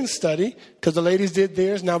actually a men's study because the ladies did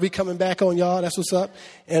theirs. Now we coming back on y'all. That's what's up.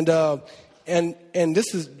 And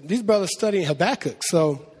these brothers studying Habakkuk.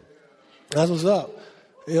 So that's what's up.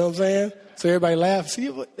 You know what I'm saying? So everybody laughs. See,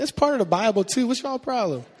 it's part of the Bible too. What's y'all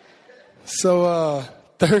problem? So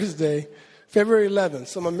Thursday, February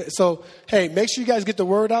 11th. So, hey, make sure you guys get the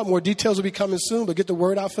word out. More details will be coming soon, but get the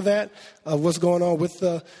word out for that, what's going on with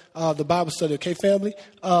the Bible study. Okay, family?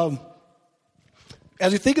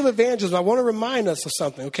 As we think of evangelism, I want to remind us of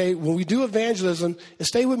something, okay? When we do evangelism, and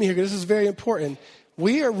stay with me here because this is very important,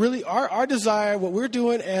 we are really, our desire, what we're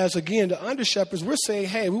doing as, again, the under-shepherds, we're saying,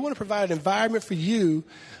 hey, we want to provide an environment for you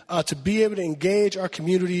to be able to engage our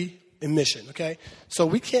community in mission, okay? So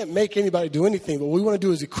we can't make anybody do anything, but what we want to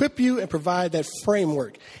do is equip you and provide that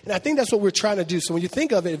framework. And I think that's what we're trying to do. So when you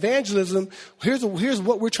think of it, evangelism, here's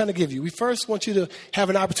what we're trying to give you. We first want you to have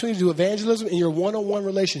an opportunity to do evangelism in your one-on-one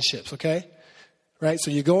relationships, okay? Right? So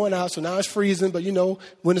you're going out, so now it's freezing, but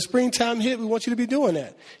when the springtime hit, we want you to be doing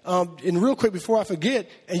that. And real quick, before I forget,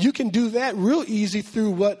 and you can do that real easy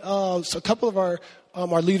through what a couple of our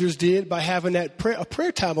leaders did by having that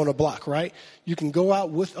prayer time on a block, right? You can go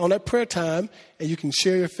out on that prayer time and you can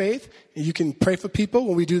share your faith and you can pray for people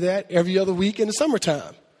when we do that every other week in the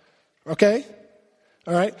summertime. Okay?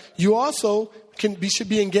 All right? You also should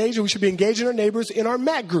be engaged, or we should be engaging our neighbors in our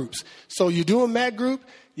MAC groups. So you do a MAC group,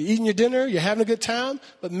 you're eating your dinner, you're having a good time,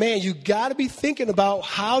 but man, you got to be thinking about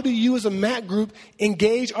how do you as a MAC group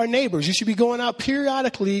engage our neighbors. You should be going out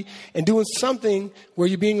periodically and doing something where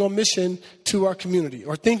you're being on mission to our community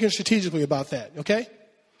or thinking strategically about that, okay?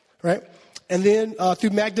 Right? And then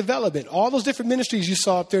through MAC development, all those different ministries you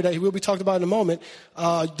saw up there that will be talked about in a moment,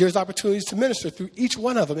 there's opportunities to minister through each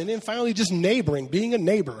one of them. And then finally, just neighboring, being a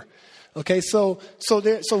neighbor. Okay, so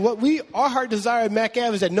our heart desire at MAC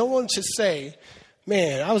Ave is that no one should say,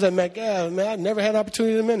 man, I was at MAC Ave, man, I never had an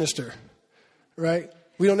opportunity to minister, right?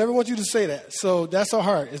 We don't ever want you to say that. So that's our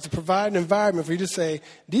heart, is to provide an environment for you to say,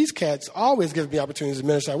 these cats always give me opportunities to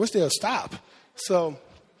minister. I wish they'll stop. So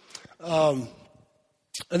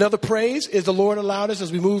another praise is the Lord allowed us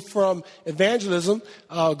as we move from evangelism.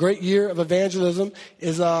 A great year of evangelism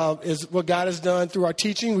is what God has done through our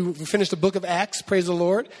teaching. We finished the book of Acts. Praise the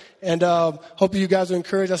Lord. And hope you guys are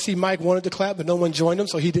encouraged. I see Mike wanted to clap, but no one joined him,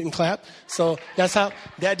 so he didn't clap. So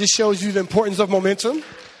that just shows you the importance of momentum.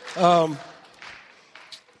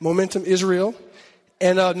 Momentum Israel.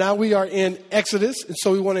 And now we are in Exodus. And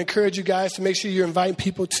so we want to encourage you guys to make sure you're inviting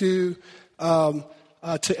people to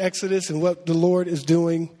Exodus and what the Lord is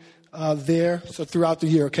doing there. So throughout the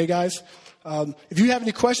year. Okay, guys? If you have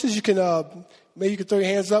any questions, you can maybe you can throw your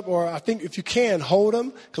hands up, or I think if you can, hold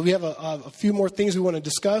them, because we have a few more things we want to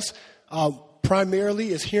discuss.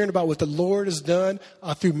 Primarily is hearing about what the Lord has done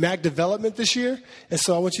through MAC development this year. And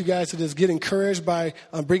so I want you guys to just get encouraged by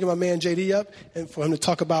bringing my man JD up and for him to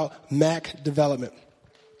talk about MAC development.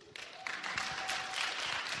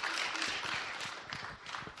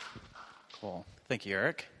 Cool. Thank you,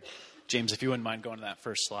 Eric. James, if you wouldn't mind going to that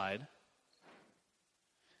first slide.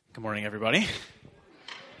 Good morning, everybody.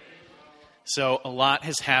 So a lot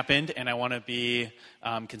has happened, and I want to be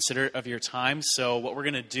considerate of your time. So what we're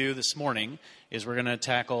going to do this morning is we're going to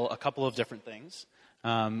tackle a couple of different things.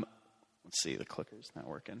 Let's see, the clicker's not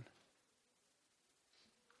working.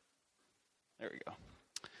 There we go.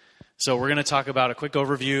 So we're going to talk about a quick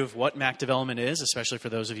overview of what MAC development is, especially for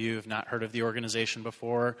those of you who have not heard of the organization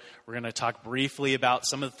before. We're going to talk briefly about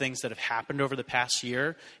some of the things that have happened over the past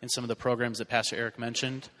year and some of the programs that Pastor Eric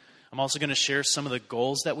mentioned. I'm also going to share some of the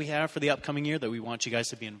goals that we have for the upcoming year that we want you guys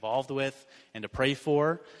to be involved with and to pray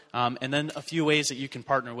for. And then a few ways that you can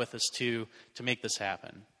partner with us to make this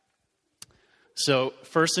happen. So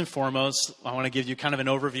first and foremost, I want to give you kind of an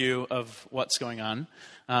overview of what's going on.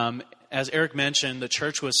 As Eric mentioned, the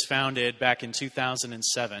church was founded back in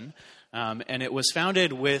 2007. And it was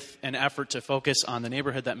founded with an effort to focus on the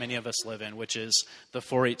neighborhood that many of us live in, which is the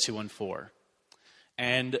 48214.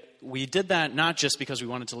 And we did that not just because we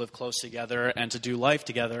wanted to live close together and to do life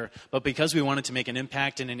together, but because we wanted to make an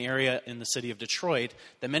impact in an area in the city of Detroit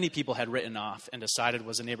that many people had written off and decided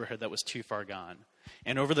was a neighborhood that was too far gone.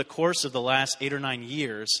 And over the course of the last 8 or 9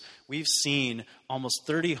 years, we've seen almost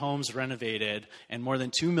 30 homes renovated and more than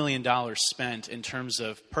 $2 million spent in terms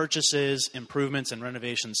of purchases, improvements, and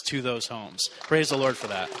renovations to those homes. Praise the Lord for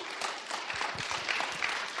that.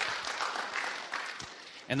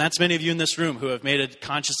 And that's many of you in this room who have made a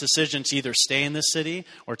conscious decision to either stay in this city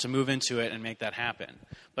or to move into it and make that happen.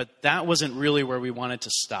 But that wasn't really where we wanted to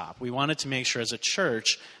stop. We wanted to make sure as a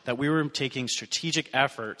church that we were taking strategic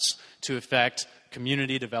efforts to affect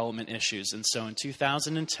community development issues. And so in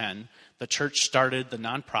 2010, the church started the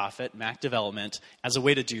nonprofit Mac Development as a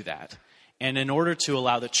way to do that. And in order to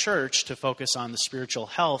allow the church to focus on the spiritual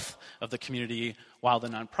health of the community while the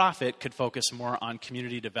nonprofit could focus more on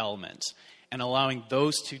community development, and allowing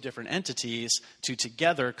those two different entities to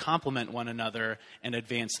together complement one another and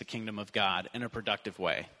advance the kingdom of God in a productive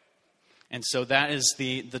way. And so that is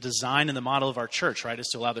the design and the model of our church, right, is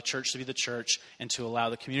to allow the church to be the church and to allow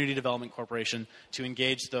the Community Development Corporation to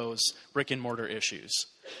engage those brick and mortar issues.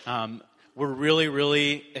 We're really,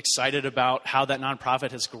 really excited about how that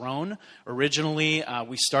nonprofit has grown. Originally,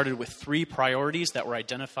 we started with 3 priorities that were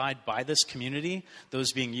identified by this community,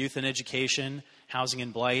 those being youth and education, housing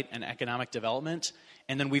and blight, and economic development.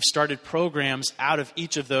 And then we've started programs out of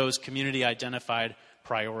each of those community-identified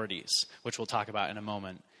priorities, which we'll talk about in a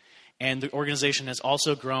moment. And the organization has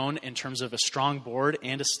also grown in terms of a strong board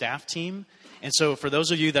and a staff team. And so for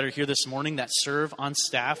those of you that are here this morning that serve on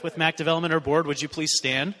staff with Mac Development or board, would you please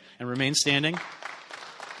stand and remain standing?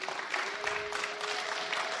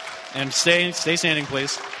 And stay standing,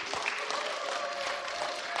 please.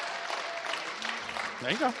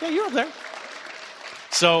 There you go. Yeah, you're up there.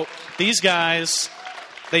 So these guys,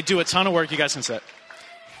 they do a ton of work. You guys can sit.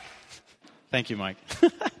 Thank you, Mike.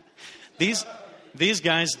 These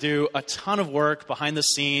guys do a ton of work behind the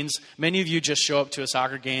scenes. Many of you just show up to a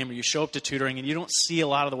soccer game or you show up to tutoring and you don't see a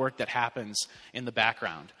lot of the work that happens in the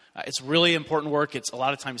background. It's really important work. It's a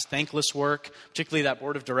lot of times thankless work, particularly that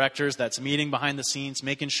board of directors that's meeting behind the scenes,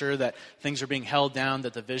 making sure that things are being held down,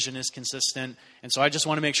 that the vision is consistent. And so I just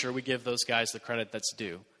want to make sure we give those guys the credit that's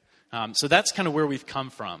due. So that's kind of where we've come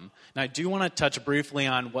from. Now, I do want to touch briefly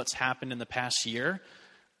on what's happened in the past year.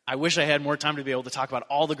 I wish I had more time to be able to talk about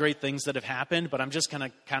all the great things that have happened, but I'm just going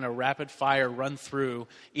to kind of rapid fire run through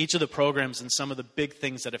each of the programs and some of the big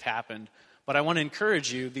things that have happened. But I want to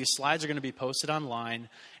encourage you, these slides are going to be posted online,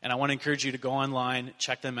 and I want to encourage you to go online,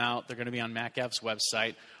 check them out. They're going to be on MacAv's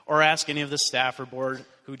website, or ask any of the staff or board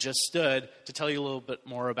who just stood to tell you a little bit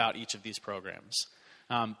more about each of these programs.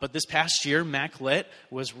 But this past year, Mac Lit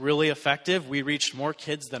was really effective. We reached more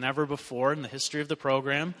kids than ever before in the history of the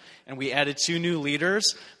program. And we added 2 new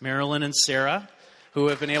leaders, Marilyn and Sarah, who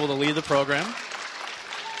have been able to lead the program.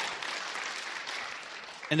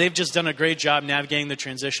 And they've just done a great job navigating the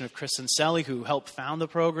transition of Kristen Selly, who helped found the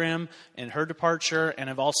program, and her departure, and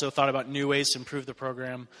have also thought about new ways to improve the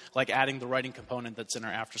program, like adding the writing component that's in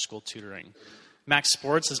our after-school tutoring. Mac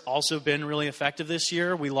Sports has also been really effective this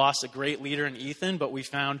year. We lost a great leader in Ethan, but we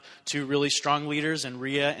found 2 really strong leaders in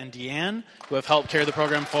Rhea and Deanne who have helped carry the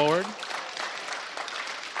program forward.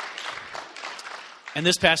 And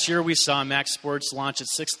this past year, we saw Mac Sports launch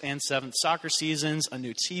its 6th and 7th soccer seasons, a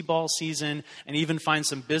new T-ball season, and even find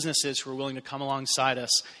some businesses who are willing to come alongside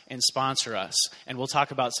us and sponsor us. And we'll talk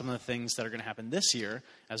about some of the things that are going to happen this year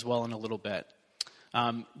as well in a little bit.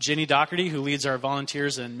 Jenny Doherty, who leads our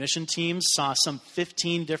volunteers and mission teams, saw some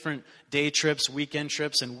 15 different day trips, weekend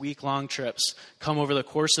trips, and week-long trips come over the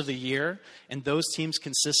course of the year. And those teams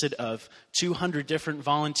consisted of 200 different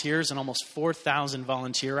volunteers and almost 4,000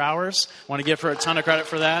 volunteer hours. I want to give her a ton of credit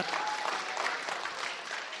for that.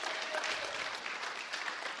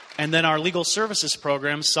 And then our legal services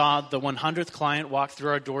program saw the 100th client walk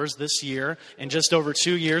through our doors this year in just over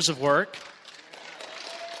 2 years of work.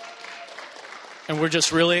 And we're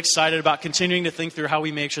just really excited about continuing to think through how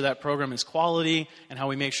we make sure that program is quality and how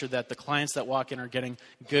we make sure that the clients that walk in are getting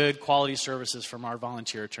good quality services from our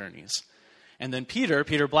volunteer attorneys. And then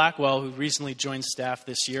Peter Blackwell, who recently joined staff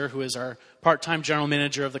this year, who is our part-time general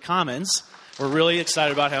manager of the Commons. We're really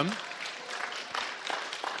excited about him.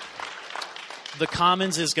 The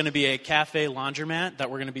Commons is going to be a cafe laundromat that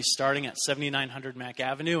we're going to be starting at 7900 Mac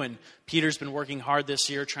Avenue. And Peter's been working hard this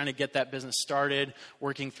year trying to get that business started,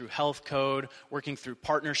 working through health code, working through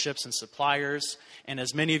partnerships and suppliers. And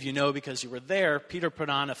as many of you know, because you were there, Peter put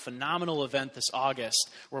on a phenomenal event this August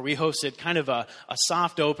where we hosted kind of a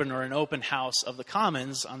soft open or an open house of the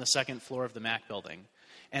Commons on the 2nd floor of the Mac building.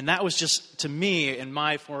 And that was just, to me, in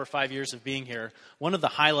my 4 or 5 years of being here, one of the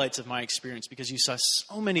highlights of my experience, because you saw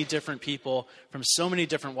so many different people from so many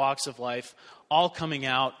different walks of life, all coming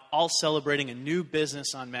out, all celebrating a new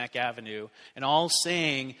business on Mack Avenue, and all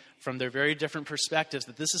saying from their very different perspectives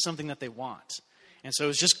that this is something that they want. And so it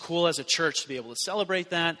was just cool as a church to be able to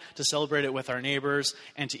celebrate that, to celebrate it with our neighbors,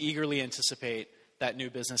 and to eagerly anticipate that new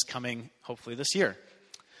business coming hopefully this year.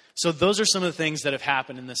 So those are some of the things that have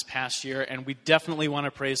happened in this past year, and we definitely want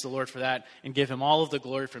to praise the Lord for that and give him all of the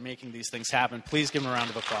glory for making these things happen. Please give him a round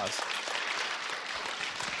of applause.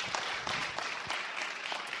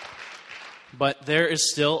 But there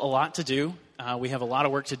is still a lot to do. We have a lot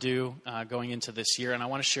of work to do going into this year, and I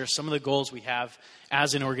want to share some of the goals we have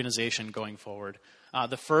as an organization going forward.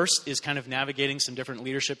 The first is kind of navigating some different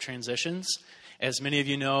leadership transitions. As many of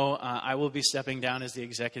you know, I will be stepping down as the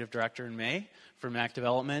executive director in May for Mack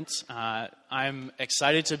Development. I'm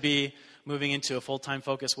excited to be moving into a full-time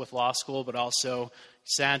focus with law school, but also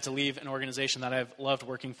sad to leave an organization that I've loved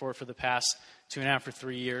working for the past 2.5 or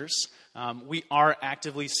 3 years. We are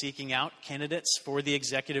actively seeking out candidates for the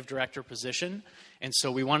executive director position, and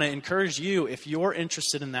so we want to encourage you, if you're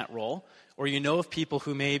interested in that role, or you know of people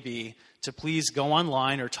who may be, to please go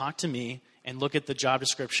online or talk to me and look at the job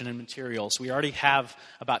description and materials. We already have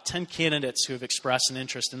about 10 candidates who have expressed an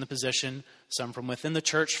interest in the position, some from within the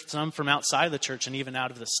church, some from outside of the church, and even out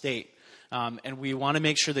of the state. And we want to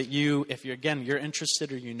make sure that you, if you're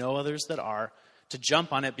interested or you know others that are, to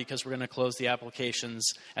jump on it, because we're going to close the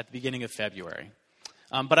applications at the beginning of February.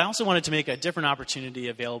 But I also wanted to make a different opportunity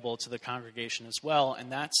available to the congregation as well,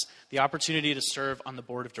 and that's the opportunity to serve on the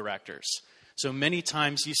board of directors. So many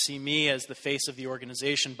times you see me as the face of the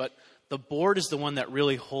organization, but the board is the one that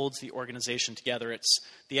really holds the organization together. It's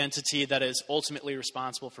the entity that is ultimately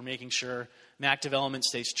responsible for making sure Mack Development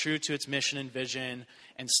stays true to its mission and vision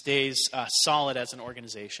and stays solid as an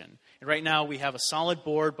organization. And right now we have a solid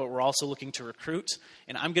board, but we're also looking to recruit.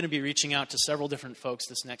 And I'm going to be reaching out to several different folks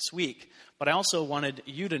this next week. But I also wanted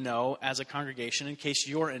you to know, as a congregation, in case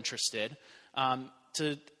you're interested,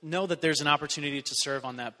 to know that there's an opportunity to serve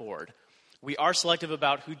on that board. We are selective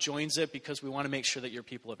about who joins it because we want to make sure that you're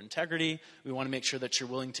people of integrity. We want to make sure that you're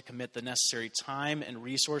willing to commit the necessary time and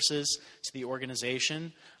resources to the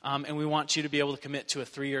organization. And we want you to be able to commit to a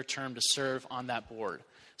 3-year term to serve on that board.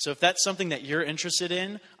 So if that's something that you're interested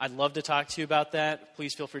in, I'd love to talk to you about that.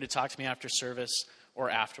 Please feel free to talk to me after service or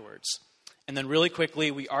afterwards. And then really quickly,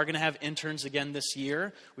 we are going to have interns again this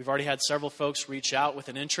year. We've already had several folks reach out with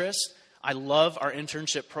an interest. I love our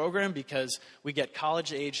internship program because we get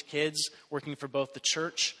college-age kids working for both the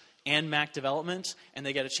church and Mack Development, and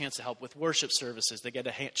they get a chance to help with worship services. They get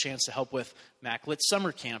a chance to help with Mack Lit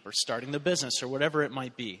Summer Camp or starting the business or whatever it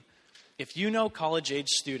might be. If you know college-age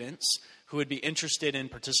students who would be interested in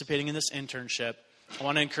participating in this internship, I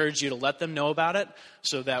want to encourage you to let them know about it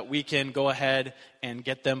so that we can go ahead and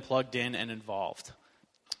get them plugged in and involved.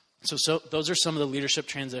 So those are some of the leadership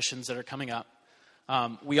transitions that are coming up.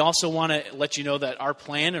 We also want to let you know that our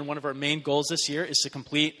plan and one of our main goals this year is to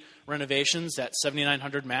complete renovations at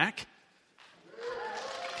 7900 Mack.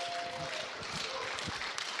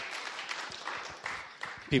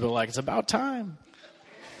 People are like, it's about time.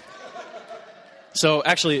 So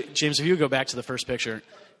actually, James, if you go back to the first picture,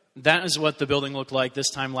 that is what the building looked like this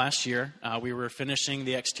time last year. We were finishing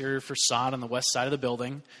the exterior facade on the west side of the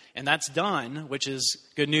building, and that's done, which is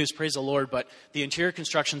good news, praise the Lord, but the interior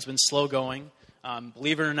construction's been slow going.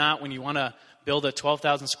 Believe it or not, when you want to build a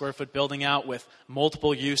 12,000 square foot building out with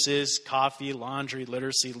multiple uses, coffee, laundry,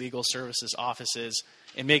 literacy, legal services, offices,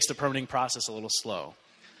 it makes the permitting process a little slow.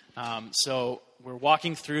 So we're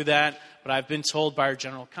walking through that, but I've been told by our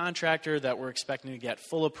general contractor that we're expecting to get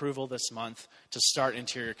full approval this month to start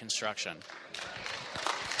interior construction.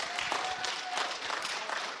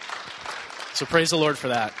 So praise the Lord for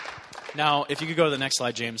that. Now, if you could go to the next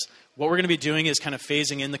slide, James. What we're going to be doing is kind of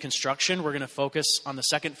phasing in the construction. We're going to focus on the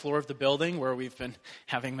second floor of the building where we've been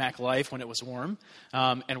having Mack Life when it was warm.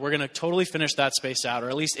 And we're going to totally finish that space out, or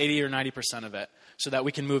at least 80 or 90% of it, so that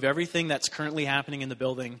we can move everything that's currently happening in the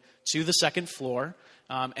building to the second floor.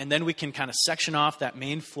 And then we can kind of section off that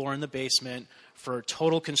main floor in the basement for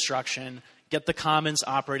total construction, get the commons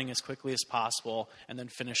operating as quickly as possible, and then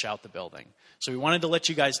finish out the building. So we wanted to let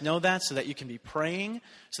you guys know that so that you can be praying,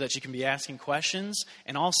 so that you can be asking questions,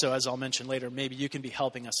 and also, as I'll mention later, maybe you can be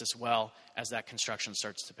helping us as well as that construction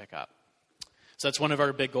starts to pick up. So that's one of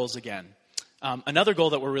our big goals again. Another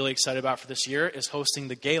goal that we're really excited about for this year is hosting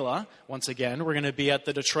the gala. Once again, we're going to be at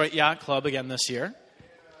the Detroit Yacht Club again this year.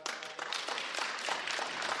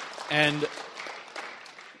 And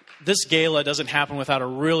this gala doesn't happen without a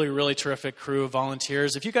really, really terrific crew of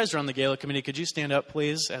volunteers. If you guys are on the gala committee, could you stand up,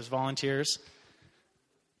 please, as volunteers?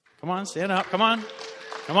 Come on, stand up. Come on.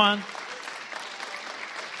 Come on.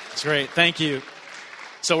 It's great. Thank you.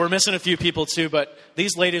 So we're missing a few people too, but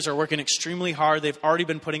these ladies are working extremely hard. They've already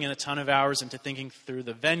been putting in a ton of hours into thinking through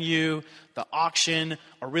the venue, the auction,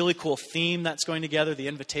 a really cool theme that's going together, the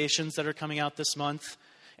invitations that are coming out this month.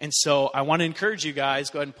 And so I want to encourage you guys,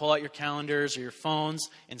 go ahead and pull out your calendars or your phones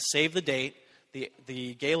and save the date.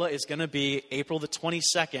 The gala is going to be April the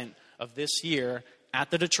 22nd of this year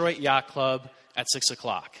at the Detroit Yacht Club at 6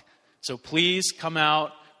 o'clock. So please come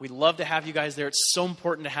out. We'd love to have you guys there. It's so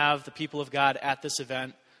important to have the people of God at this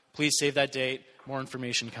event. Please save that date. More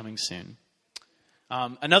information coming soon.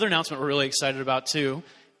 Another announcement we're really excited about, too,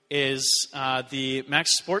 is the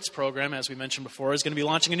Max Sports program, as we mentioned before, is going to be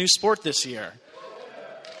launching a new sport this year.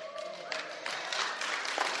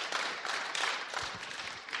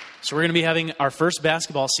 So we're going to be having our first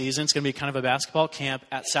basketball season. It's going to be kind of a basketball camp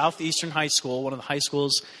at Southeastern High School, one of the high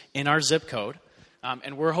schools in our zip code.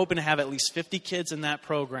 And we're hoping to have at least 50 kids in that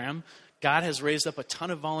program. God has raised up a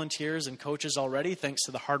ton of volunteers and coaches already, thanks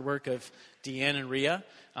to the hard work of Deanne and Rhea.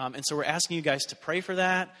 And so we're asking you guys to pray for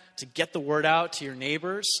that, to get the word out to your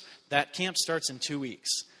neighbors. That camp starts in 2 weeks.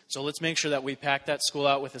 So let's make sure that we pack that school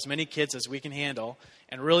out with as many kids as we can handle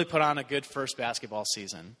and really put on a good first basketball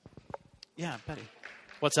season. Yeah, Betty.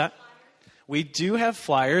 What's that? We do have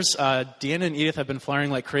flyers. Deanna and Edith have been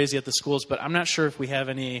flyering like crazy at the schools, but I'm not sure if we have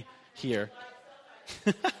any here.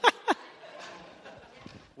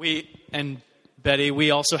 And Betty,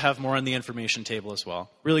 we also have more on the information table as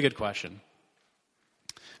well. Really good question.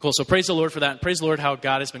 Cool. So praise the Lord for that. Praise the Lord how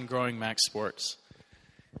God has been growing Max Sports.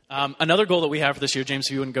 Another goal that we have for this year, James,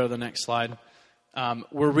 if you wouldn't go to the next slide.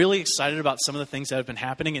 We're really excited about some of the things that have been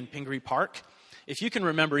happening in Pingree Park. If you can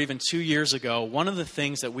remember, even 2 years ago, one of the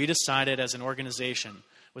things that we decided as an organization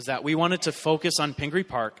was that we wanted to focus on Pingree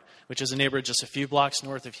Park, which is a neighborhood just a few blocks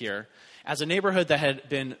north of here, as a neighborhood that had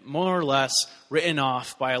been more or less written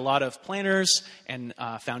off by a lot of planners and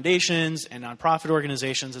foundations and nonprofit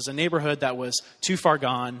organizations as a neighborhood that was too far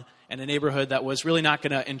gone and a neighborhood that was really not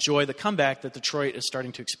going to enjoy the comeback that Detroit is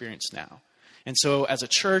starting to experience now. And so as a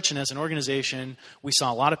church and as an organization, we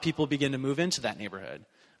saw a lot of people begin to move into that neighborhood.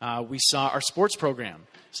 We saw our sports program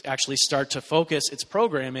actually start to focus its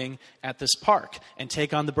programming at this park and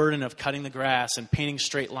take on the burden of cutting the grass and painting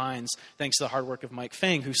straight lines, thanks to the hard work of Mike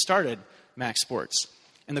Fang, who started Max Sports.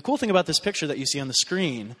 And the cool thing about this picture that you see on the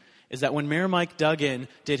screen is that when Mayor Mike Duggan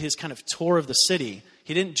did his kind of tour of the city,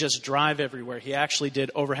 he didn't just drive everywhere. He actually did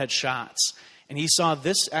overhead shots. And he saw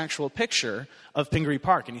this actual picture of Pingree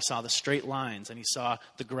Park, and he saw the straight lines, and he saw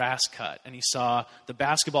the grass cut, and he saw the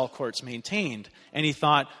basketball courts maintained. And he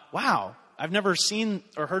thought, wow, I've never seen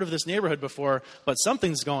or heard of this neighborhood before, but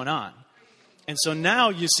something's going on. And so now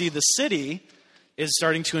you see the city is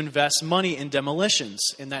starting to invest money in demolitions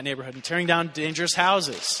in that neighborhood and tearing down dangerous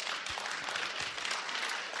houses.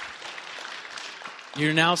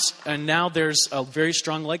 Now there's a very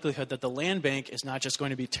strong likelihood that the land bank is not just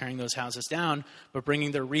going to be tearing those houses down, but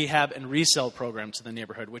bringing their rehab and resale program to the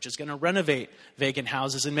neighborhood, which is going to renovate vacant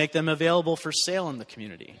houses and make them available for sale in the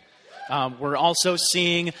community. We're also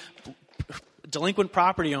seeing delinquent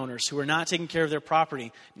property owners who are not taking care of their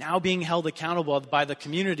property now being held accountable by the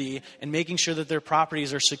community and making sure that their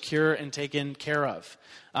properties are secure and taken care of.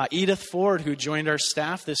 Edith Ford, who joined our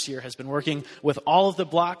staff this year, has been working with all of the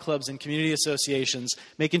block clubs and community associations,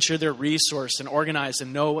 making sure they're resourced and organized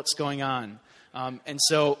and know what's going on. And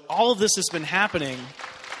so all of this has been happening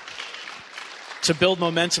to build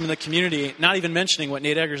momentum in the community, not even mentioning what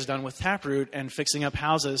Nate Egger's done with Taproot and fixing up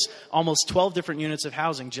houses, almost 12 different units of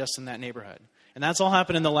housing just in that neighborhood. And that's all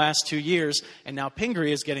happened in the last 2 years, and now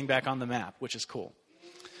Pingree is getting back on the map, which is cool.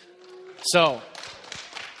 So,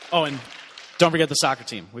 and don't forget the soccer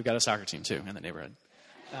team. We've got a soccer team, too, in the neighborhood.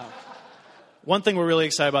 One thing we're really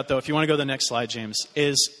excited about, though, if you want to go to the next slide, James,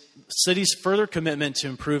 is city's further commitment to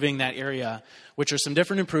improving that area, which are some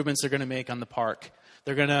different improvements they're going to make on the park.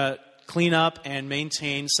 They're going to clean up and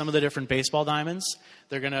maintain some of the different baseball diamonds.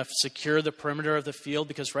 They're going to secure the perimeter of the field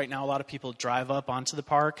because right now a lot of people drive up onto the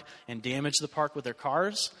park and damage the park with their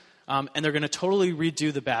cars. And they're going to totally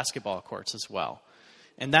redo the basketball courts as well.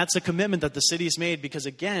 And that's a commitment that the city's made because,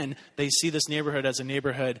 again, they see this neighborhood as a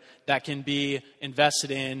neighborhood that can be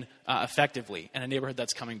invested in effectively and a neighborhood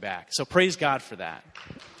that's coming back. So praise God for that.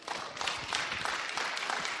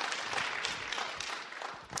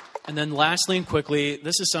 And then lastly and quickly,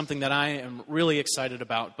 this is something that I am really excited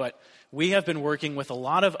about, but we have been working with a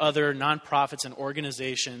lot of other nonprofits and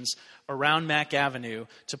organizations around Mack Avenue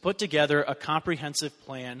to put together a comprehensive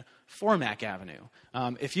plan for Mack Avenue.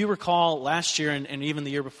 If you recall last year and even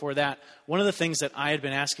the year before that, one of the things that I had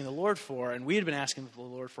been asking the Lord for, and we had been asking the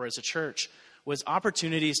Lord for as a church, was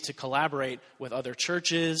opportunities to collaborate with other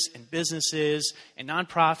churches and businesses and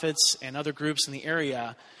nonprofits and other groups in the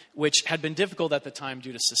area, which had been difficult at the time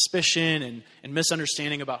due to suspicion and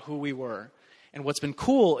misunderstanding about who we were. And what's been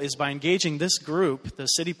cool is by engaging this group, the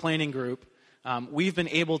city planning group, we've been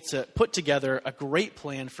able to put together a great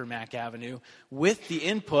plan for Mack Avenue with the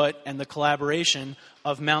input and the collaboration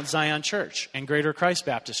of Mount Zion Church and Greater Christ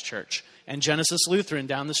Baptist Church and Genesis Lutheran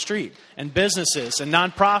down the street and businesses and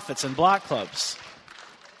nonprofits and block clubs.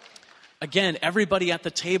 Again, everybody at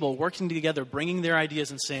the table working together, bringing their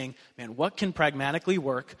ideas and saying, man, what can pragmatically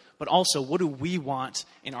work, but also what do we want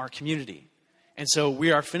in our community? And so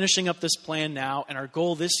we are finishing up this plan now, and our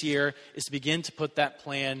goal this year is to begin to put that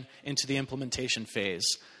plan into the implementation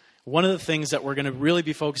phase. One of the things that we're going to really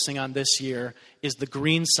be focusing on this year is the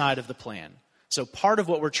green side of the plan. So part of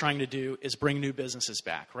what we're trying to do is bring new businesses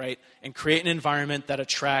back, right? And create an environment that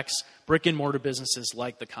attracts brick and mortar businesses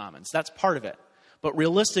like the Commons. That's part of it. But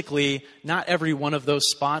realistically, not every one of those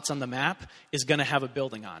spots on the map is going to have a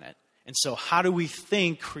building on it. And so how do we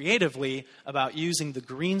think creatively about using the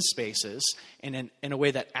green spaces in a way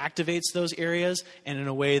that activates those areas and in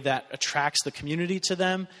a way that attracts the community to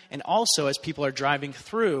them, and also as people are driving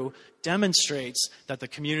through, demonstrates that the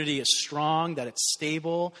community is strong, that it's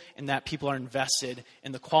stable, and that people are invested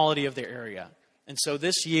in the quality of their area. And so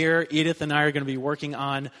this year, Edith and I are going to be working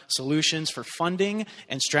on solutions for funding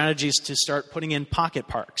and strategies to start putting in pocket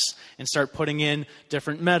parks and start putting in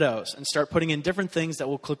different meadows and start putting in different things that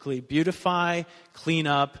will quickly beautify, clean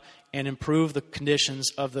up, and improve the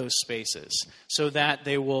conditions of those spaces so that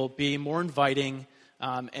they will be more inviting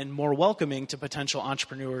and more welcoming to potential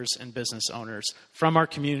entrepreneurs and business owners from our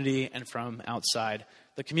community and from outside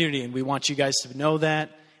the community. And we want you guys to know that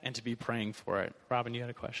and to be praying for it. Robin, you had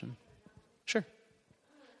a question? Sure.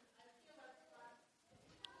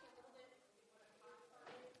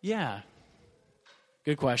 Yeah.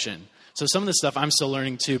 Good question. So some of this stuff I'm still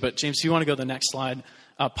learning too, but James, if you want to go to the next slide.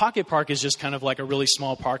 Pocket park is just kind of like a really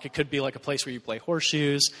small park. It could be like a place where you play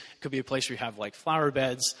horseshoes. It could be a place where you have like flower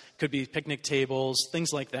beds. It could be picnic tables,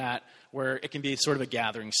 things like that, where it can be sort of a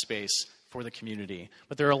gathering space for the community.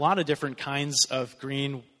 But there are a lot of different kinds of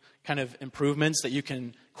green kind of improvements that you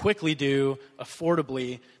can quickly do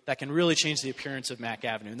affordably that can really change the appearance of Mack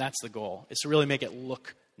Avenue. And that's the goal, is to really make it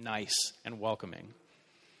look nice and welcoming.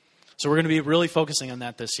 So we're going to be really focusing on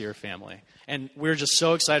that this year, family. And we're just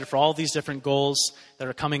so excited for all these different goals that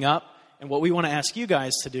are coming up. And what we want to ask you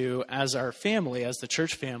guys to do as our family, as the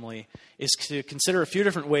church family, is to consider a few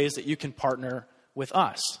different ways that you can partner with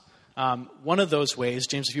us. One of those ways,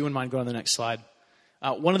 James, if you wouldn't mind going to the next slide.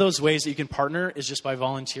 One of those ways that you can partner is just by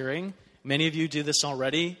volunteering. Many of you do this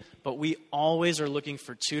already, but we always are looking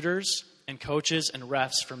for tutors and coaches and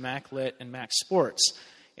refs for Mack Lit and Mack Sports.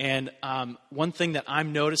 And one thing that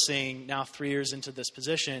I'm noticing now 3 years into this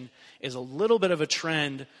position is a little bit of a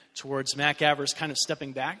trend towards Mack Avers kind of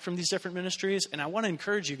stepping back from these different ministries. And I want to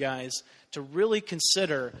encourage you guys to really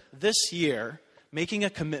consider this year making a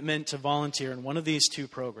commitment to volunteer in one of these two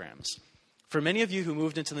programs. For many of you who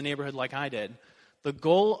moved into the neighborhood like I did, the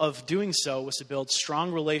goal of doing so was to build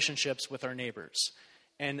strong relationships with our neighbors.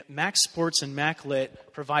 And Mack Sports and Mack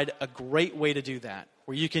Lit provide a great way to do that,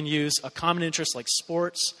 where you can use a common interest like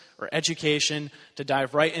sports or education to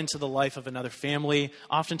dive right into the life of another family,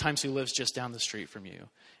 oftentimes who lives just down the street from you.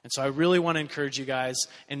 And so I really want to encourage you guys,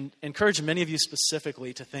 and encourage many of you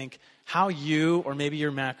specifically, to think how you or maybe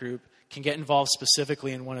your Mack group can get involved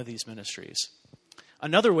specifically in one of these ministries.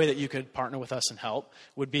 Another way that you could partner with us and help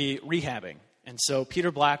would be rehabbing. And so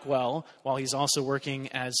Peter Blackwell, while he's also working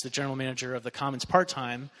as the general manager of the Commons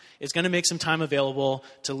part-time, is going to make some time available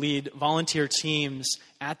to lead volunteer teams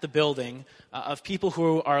at the building of people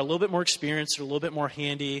who are a little bit more experienced or a little bit more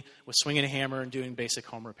handy with swinging a hammer and doing basic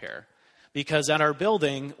home repair. Because at our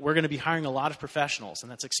building, we're going to be hiring a lot of professionals,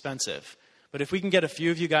 and that's expensive. But if we can get a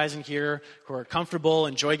few of you guys in here who are comfortable,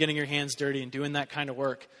 enjoy getting your hands dirty and doing that kind of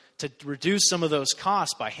work, to reduce some of those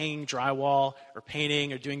costs by hanging drywall or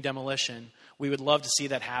painting or doing demolition, we would love to see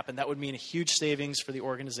that happen. That would mean a huge savings for the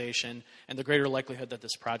organization and the greater likelihood that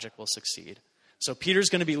this project will succeed. So Peter's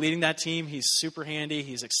going to be leading that team. He's super handy.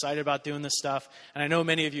 He's excited about doing this stuff. And I know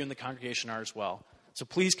many of you in the congregation are as well. So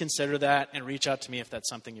please consider that and reach out to me if that's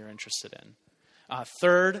something you're interested in.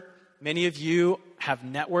 Third, many of you have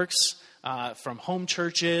networks from home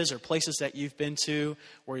churches or places that you've been to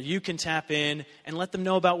where you can tap in and let them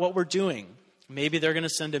know about what we're doing. Maybe they're going to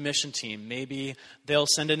send a mission team. Maybe they'll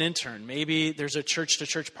send an intern. Maybe there's a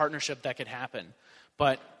church-to-church partnership that could happen.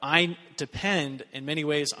 But I depend in many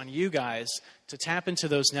ways on you guys to tap into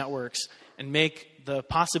those networks and make the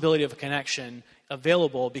possibility of a connection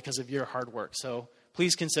available because of your hard work. So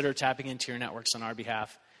please consider tapping into your networks on our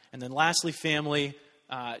behalf. And then lastly, family,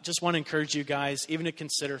 just want to encourage you guys even to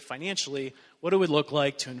consider financially what it would look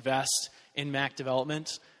like to invest in Mac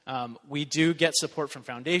development. We do get support from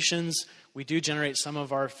foundations. We do generate some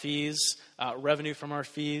of our fees, revenue from our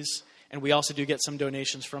fees. And we also do get some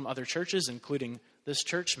donations from other churches, including this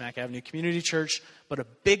church, Mac Avenue Community Church. But a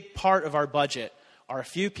big part of our budget are a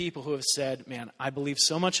few people who have said, man, I believe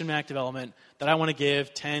so much in Mac development that I want to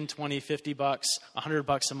give 10, 20, 50 bucks,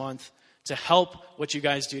 $100 a month to help what you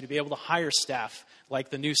guys do, to be able to hire staff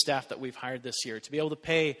like the new staff that we've hired this year, to be able to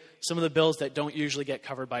pay some of the bills that don't usually get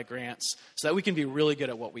covered by grants so that we can be really good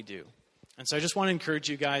at what we do. And so I just want to encourage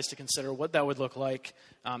you guys to consider what that would look like,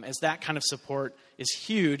 as that kind of support is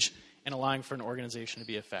huge in allowing for an organization to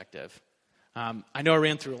be effective. I know I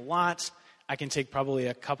ran through a lot. I can take probably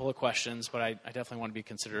a couple of questions, but I definitely want to be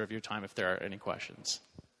considerate of your time if there are any questions.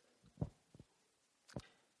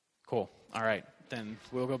 Cool. All right. Then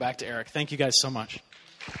we'll go back to Eric. Thank you guys so much.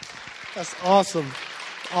 That's awesome.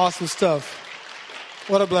 Awesome stuff.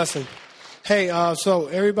 What a blessing. Hey, so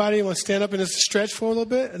everybody want to stand up and just stretch for a little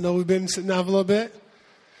bit? I know we've been sitting down for a little bit.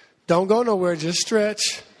 Don't go nowhere. Just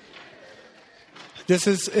stretch. This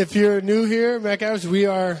is, if you're new here, Mac Average,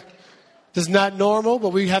 this is not normal, but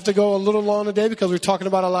we have to go a little long today because we're talking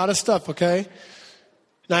about a lot of stuff, okay?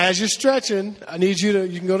 Now, as you're stretching, I need you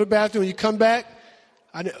can go to the bathroom. When you come back,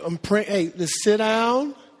 I'm praying, hey, let's sit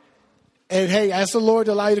down. And, hey, ask the Lord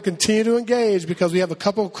to allow you to continue to engage because we have a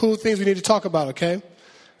couple of cool things we need to talk about, okay?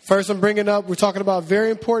 First, we're talking about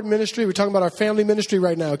very important ministry. We're talking about our family ministry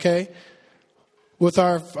right now, okay? With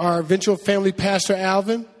our eventual family pastor,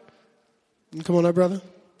 Alvin. Come on up, brother.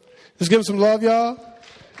 Let's give him some love, y'all.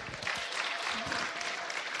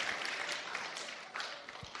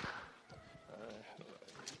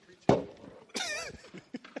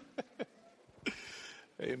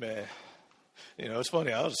 Amen. You know, it's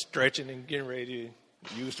funny. I was stretching and getting ready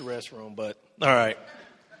to use the restroom, but all right.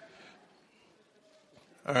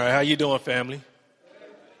 All right, how you doing, family?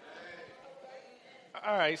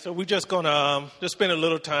 All right, so we're just going to just spend a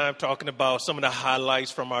little time talking about some of the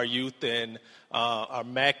highlights from our youth and our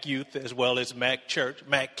Mac youth as well as Mac Church,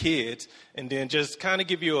 Mac Kids, and then just kind of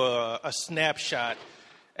give you a snapshot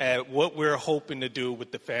at what we're hoping to do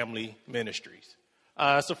with the family ministries.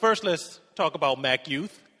 So first, let's talk about Mac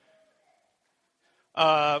Youth.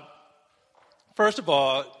 First of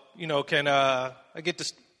all, you know, can I get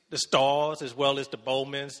the Stalls as well as the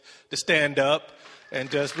Bowmans to stand up and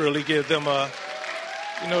just really give them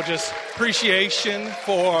just appreciation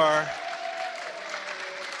for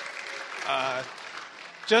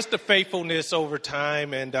just the faithfulness over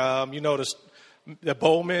time. And, the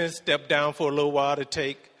Bowmans stepped down for a little while to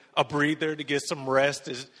take a breather to get some rest.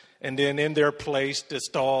 And then in their place, the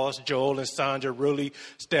Stalls, Joel and Sandra, really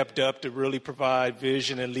stepped up to really provide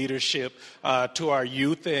vision and leadership to our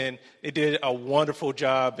youth. And they did a wonderful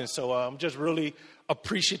job. And so I'm just really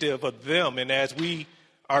appreciative of them. And as we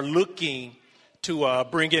are looking to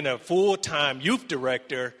bring in a full-time youth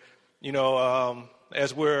director,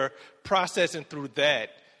 as we're processing through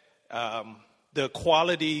that, the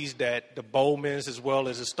qualities that the Bowmans as well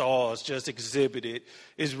as the Stalls just exhibited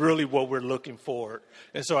is really what we're looking for.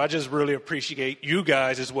 And so I just really appreciate you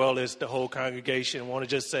guys as well as the whole congregation. I want to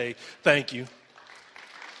just say thank you.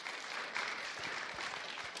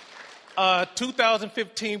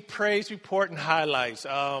 2015 praise report and highlights.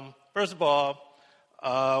 First of all,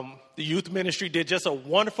 the youth ministry did just a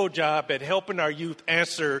wonderful job at helping our youth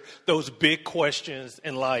answer those big questions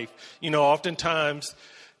in life. Oftentimes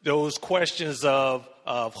those questions of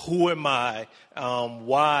who am I,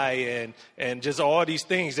 why, and just all these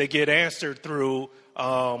things, they get answered through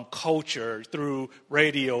culture, through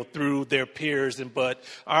radio, through their peers. But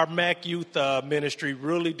our Mac Youth ministry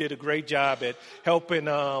really did a great job at helping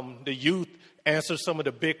the youth answer some of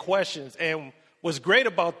the big questions. And what's great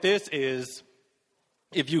about this is,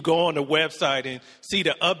 if you go on the website and see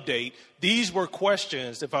the update, these were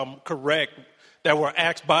questions, if I'm correct, that were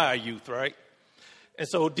asked by our youth, right? And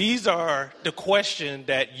so these are the questions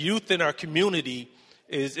that youth in our community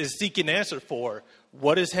is seeking answer for.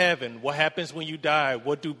 What is heaven? What happens when you die?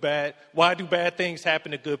 Why do bad things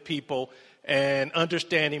happen to good people? And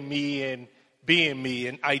understanding me and being me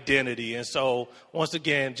and identity. And so once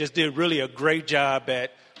again, just did really a great job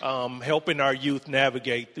at helping our youth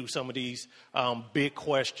navigate through some of these big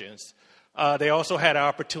questions. They also had an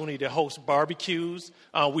opportunity to host barbecues.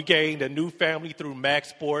 We gained a new family through Mac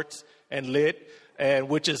Sports and Lit. and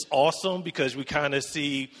which is awesome because we kind of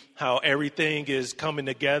see how everything is coming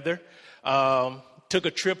together. Took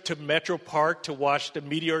a trip to Metro Park to watch the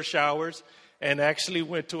meteor showers, and actually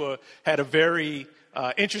had a very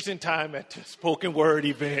interesting time at the spoken word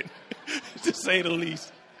event, to say the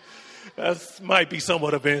least. That might be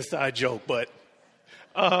somewhat of an inside joke, but.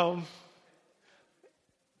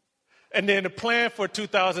 And then the plan for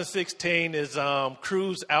 2016 is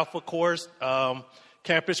Cruise Alpha Course.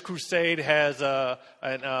 Campus Crusade has a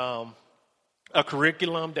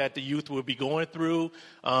curriculum that the youth will be going through.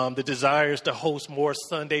 The desire is to host more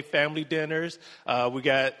Sunday family dinners. We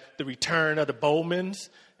got the return of the Bowmans.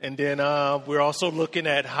 And then we're also looking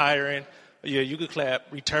at hiring, you could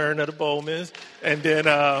clap, return of the Bowmans. And then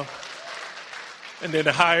to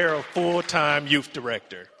hire a full-time youth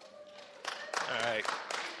director. All right.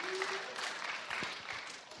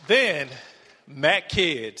 Then, Mac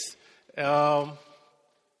Kids.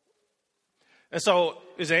 And so,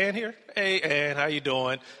 is Ann here? Hey, Ann, how you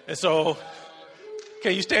doing? And so,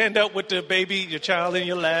 can you stand up with the baby, your child in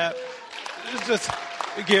your lap? Just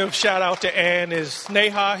give a shout out to Ann. Is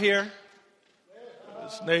Sneha here?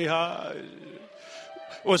 Sneha.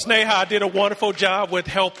 Well, Sneha did a wonderful job with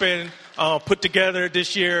helping put together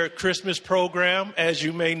this year Christmas program. As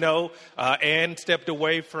you may know, Ann stepped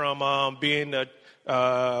away from being a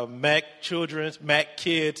Mac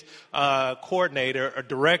Kids coordinator or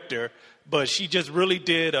director, but she just really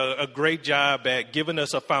did a great job at giving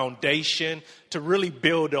us a foundation to really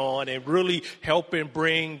build on and really helping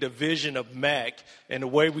bring the vision of Mac and the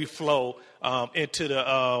way we flow into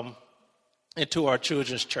our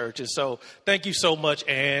children's church. And so thank you so much,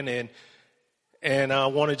 Ann. And I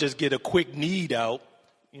want to just get a quick need out.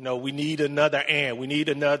 You know, we need another Ann. We need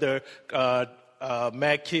another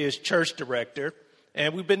Mac Kids church director.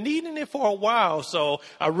 And we've been needing it for a while. So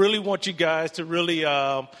I really want you guys to really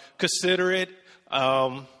consider it.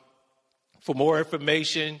 For more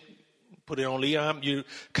information, put it on Leon. You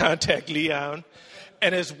contact Leon.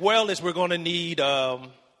 And as well as we're going to need,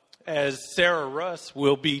 as Sarah Russ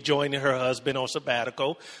will be joining her husband on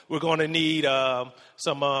sabbatical, we're going to need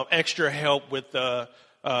some extra help with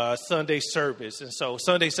Sunday service. And so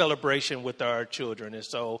Sunday celebration with our children. And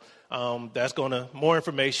so more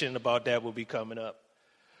information about that will be coming up.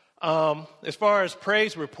 As far as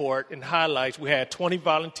praise report and highlights, we had 20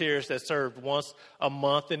 volunteers that served once a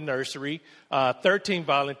month in nursery, 13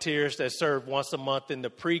 volunteers that served once a month in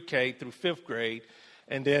the pre-K through 5th grade,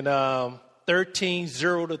 and then 13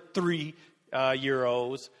 0 to 3 year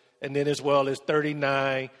olds, and then as well as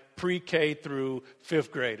 39 pre-K through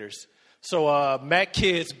 5th graders. So Mac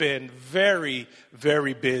Kids been very,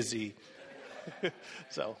 very busy.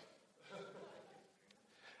 So.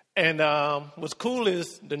 And what's cool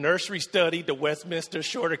is the nursery studied the Westminster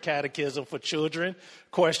Shorter Catechism for Children,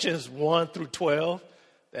 questions 1 through 12.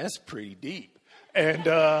 That's pretty deep. And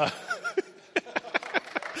praise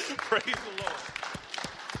the Lord.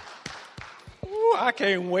 Ooh, I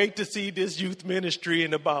can't wait to see this youth ministry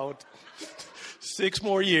in about 6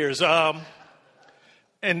 more years. And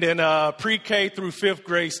then pre-K through 5th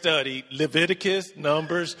grade study, Leviticus,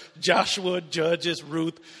 Numbers, Joshua, Judges,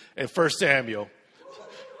 Ruth, and 1 Samuel.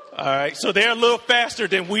 All right, so they're a little faster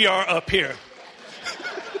than we are up here.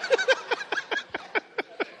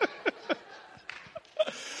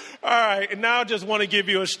 All right, and now I just want to give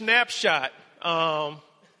you a snapshot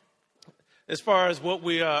as far as what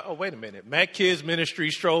we wait a minute. Mac Kids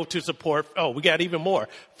Ministry strove to support, we got even more,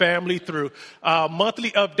 family through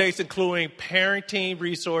monthly updates including parenting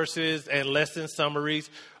resources and lesson summaries,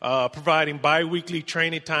 providing biweekly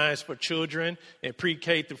training times for children in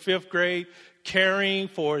pre-K through 5th grade, caring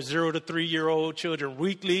for 0 to 3 year old children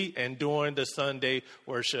weekly, and during the Sunday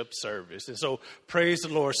worship service. And so praise the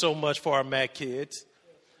Lord so much for our Mac Kids.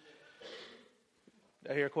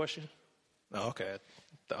 Did I hear a question? Oh, okay.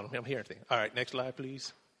 I don't hear anything. All right, next slide,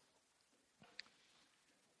 please.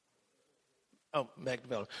 Oh, Mac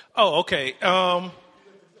Development. Oh, okay. I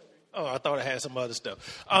thought I had some other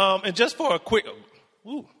stuff. And just for a quick,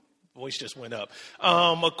 voice just went up.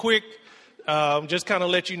 Just kind of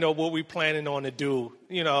let you know what we're planning on to do,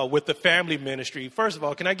 with the family ministry. First of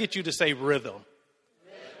all, can I get you to say rhythm?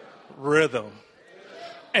 Rhythm.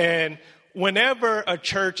 And whenever a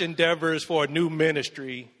church endeavors for a new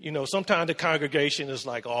ministry, sometimes the congregation is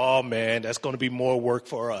like, oh, man, that's going to be more work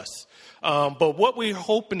for us. But what we're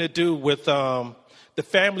hoping to do with the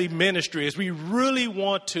family ministry is we really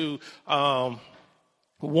want to,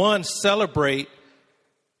 celebrate.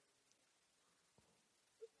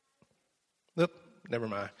 never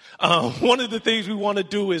mind. One of the things we want to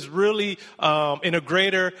do is really, in a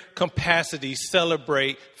greater capacity,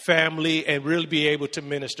 celebrate family and really be able to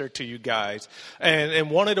minister to you guys. And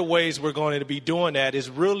one of the ways we're going to be doing that is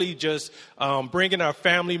really just bringing our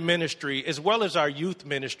family ministry as well as our youth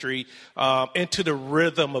ministry into the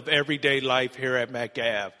rhythm of everyday life here at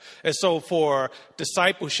McGav. And so for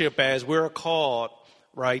discipleship, as we're called,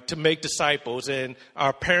 right, to make disciples, and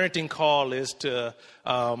our parenting call is to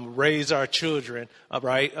raise our children,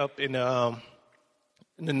 right, up in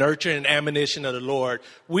the nurture and admonition of the Lord.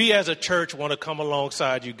 We as a church want to come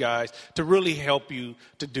alongside you guys to really help you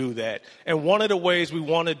to do that. And one of the ways we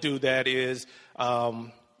want to do that is,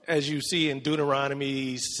 as you see in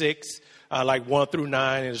Deuteronomy 6, like 1 through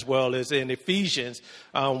 9, as well as in Ephesians,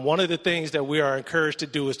 one of the things that we are encouraged to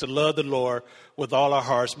do is to love the Lord with all our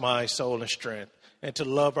hearts, mind, soul, and strength, and to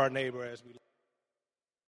love our neighbor as we love.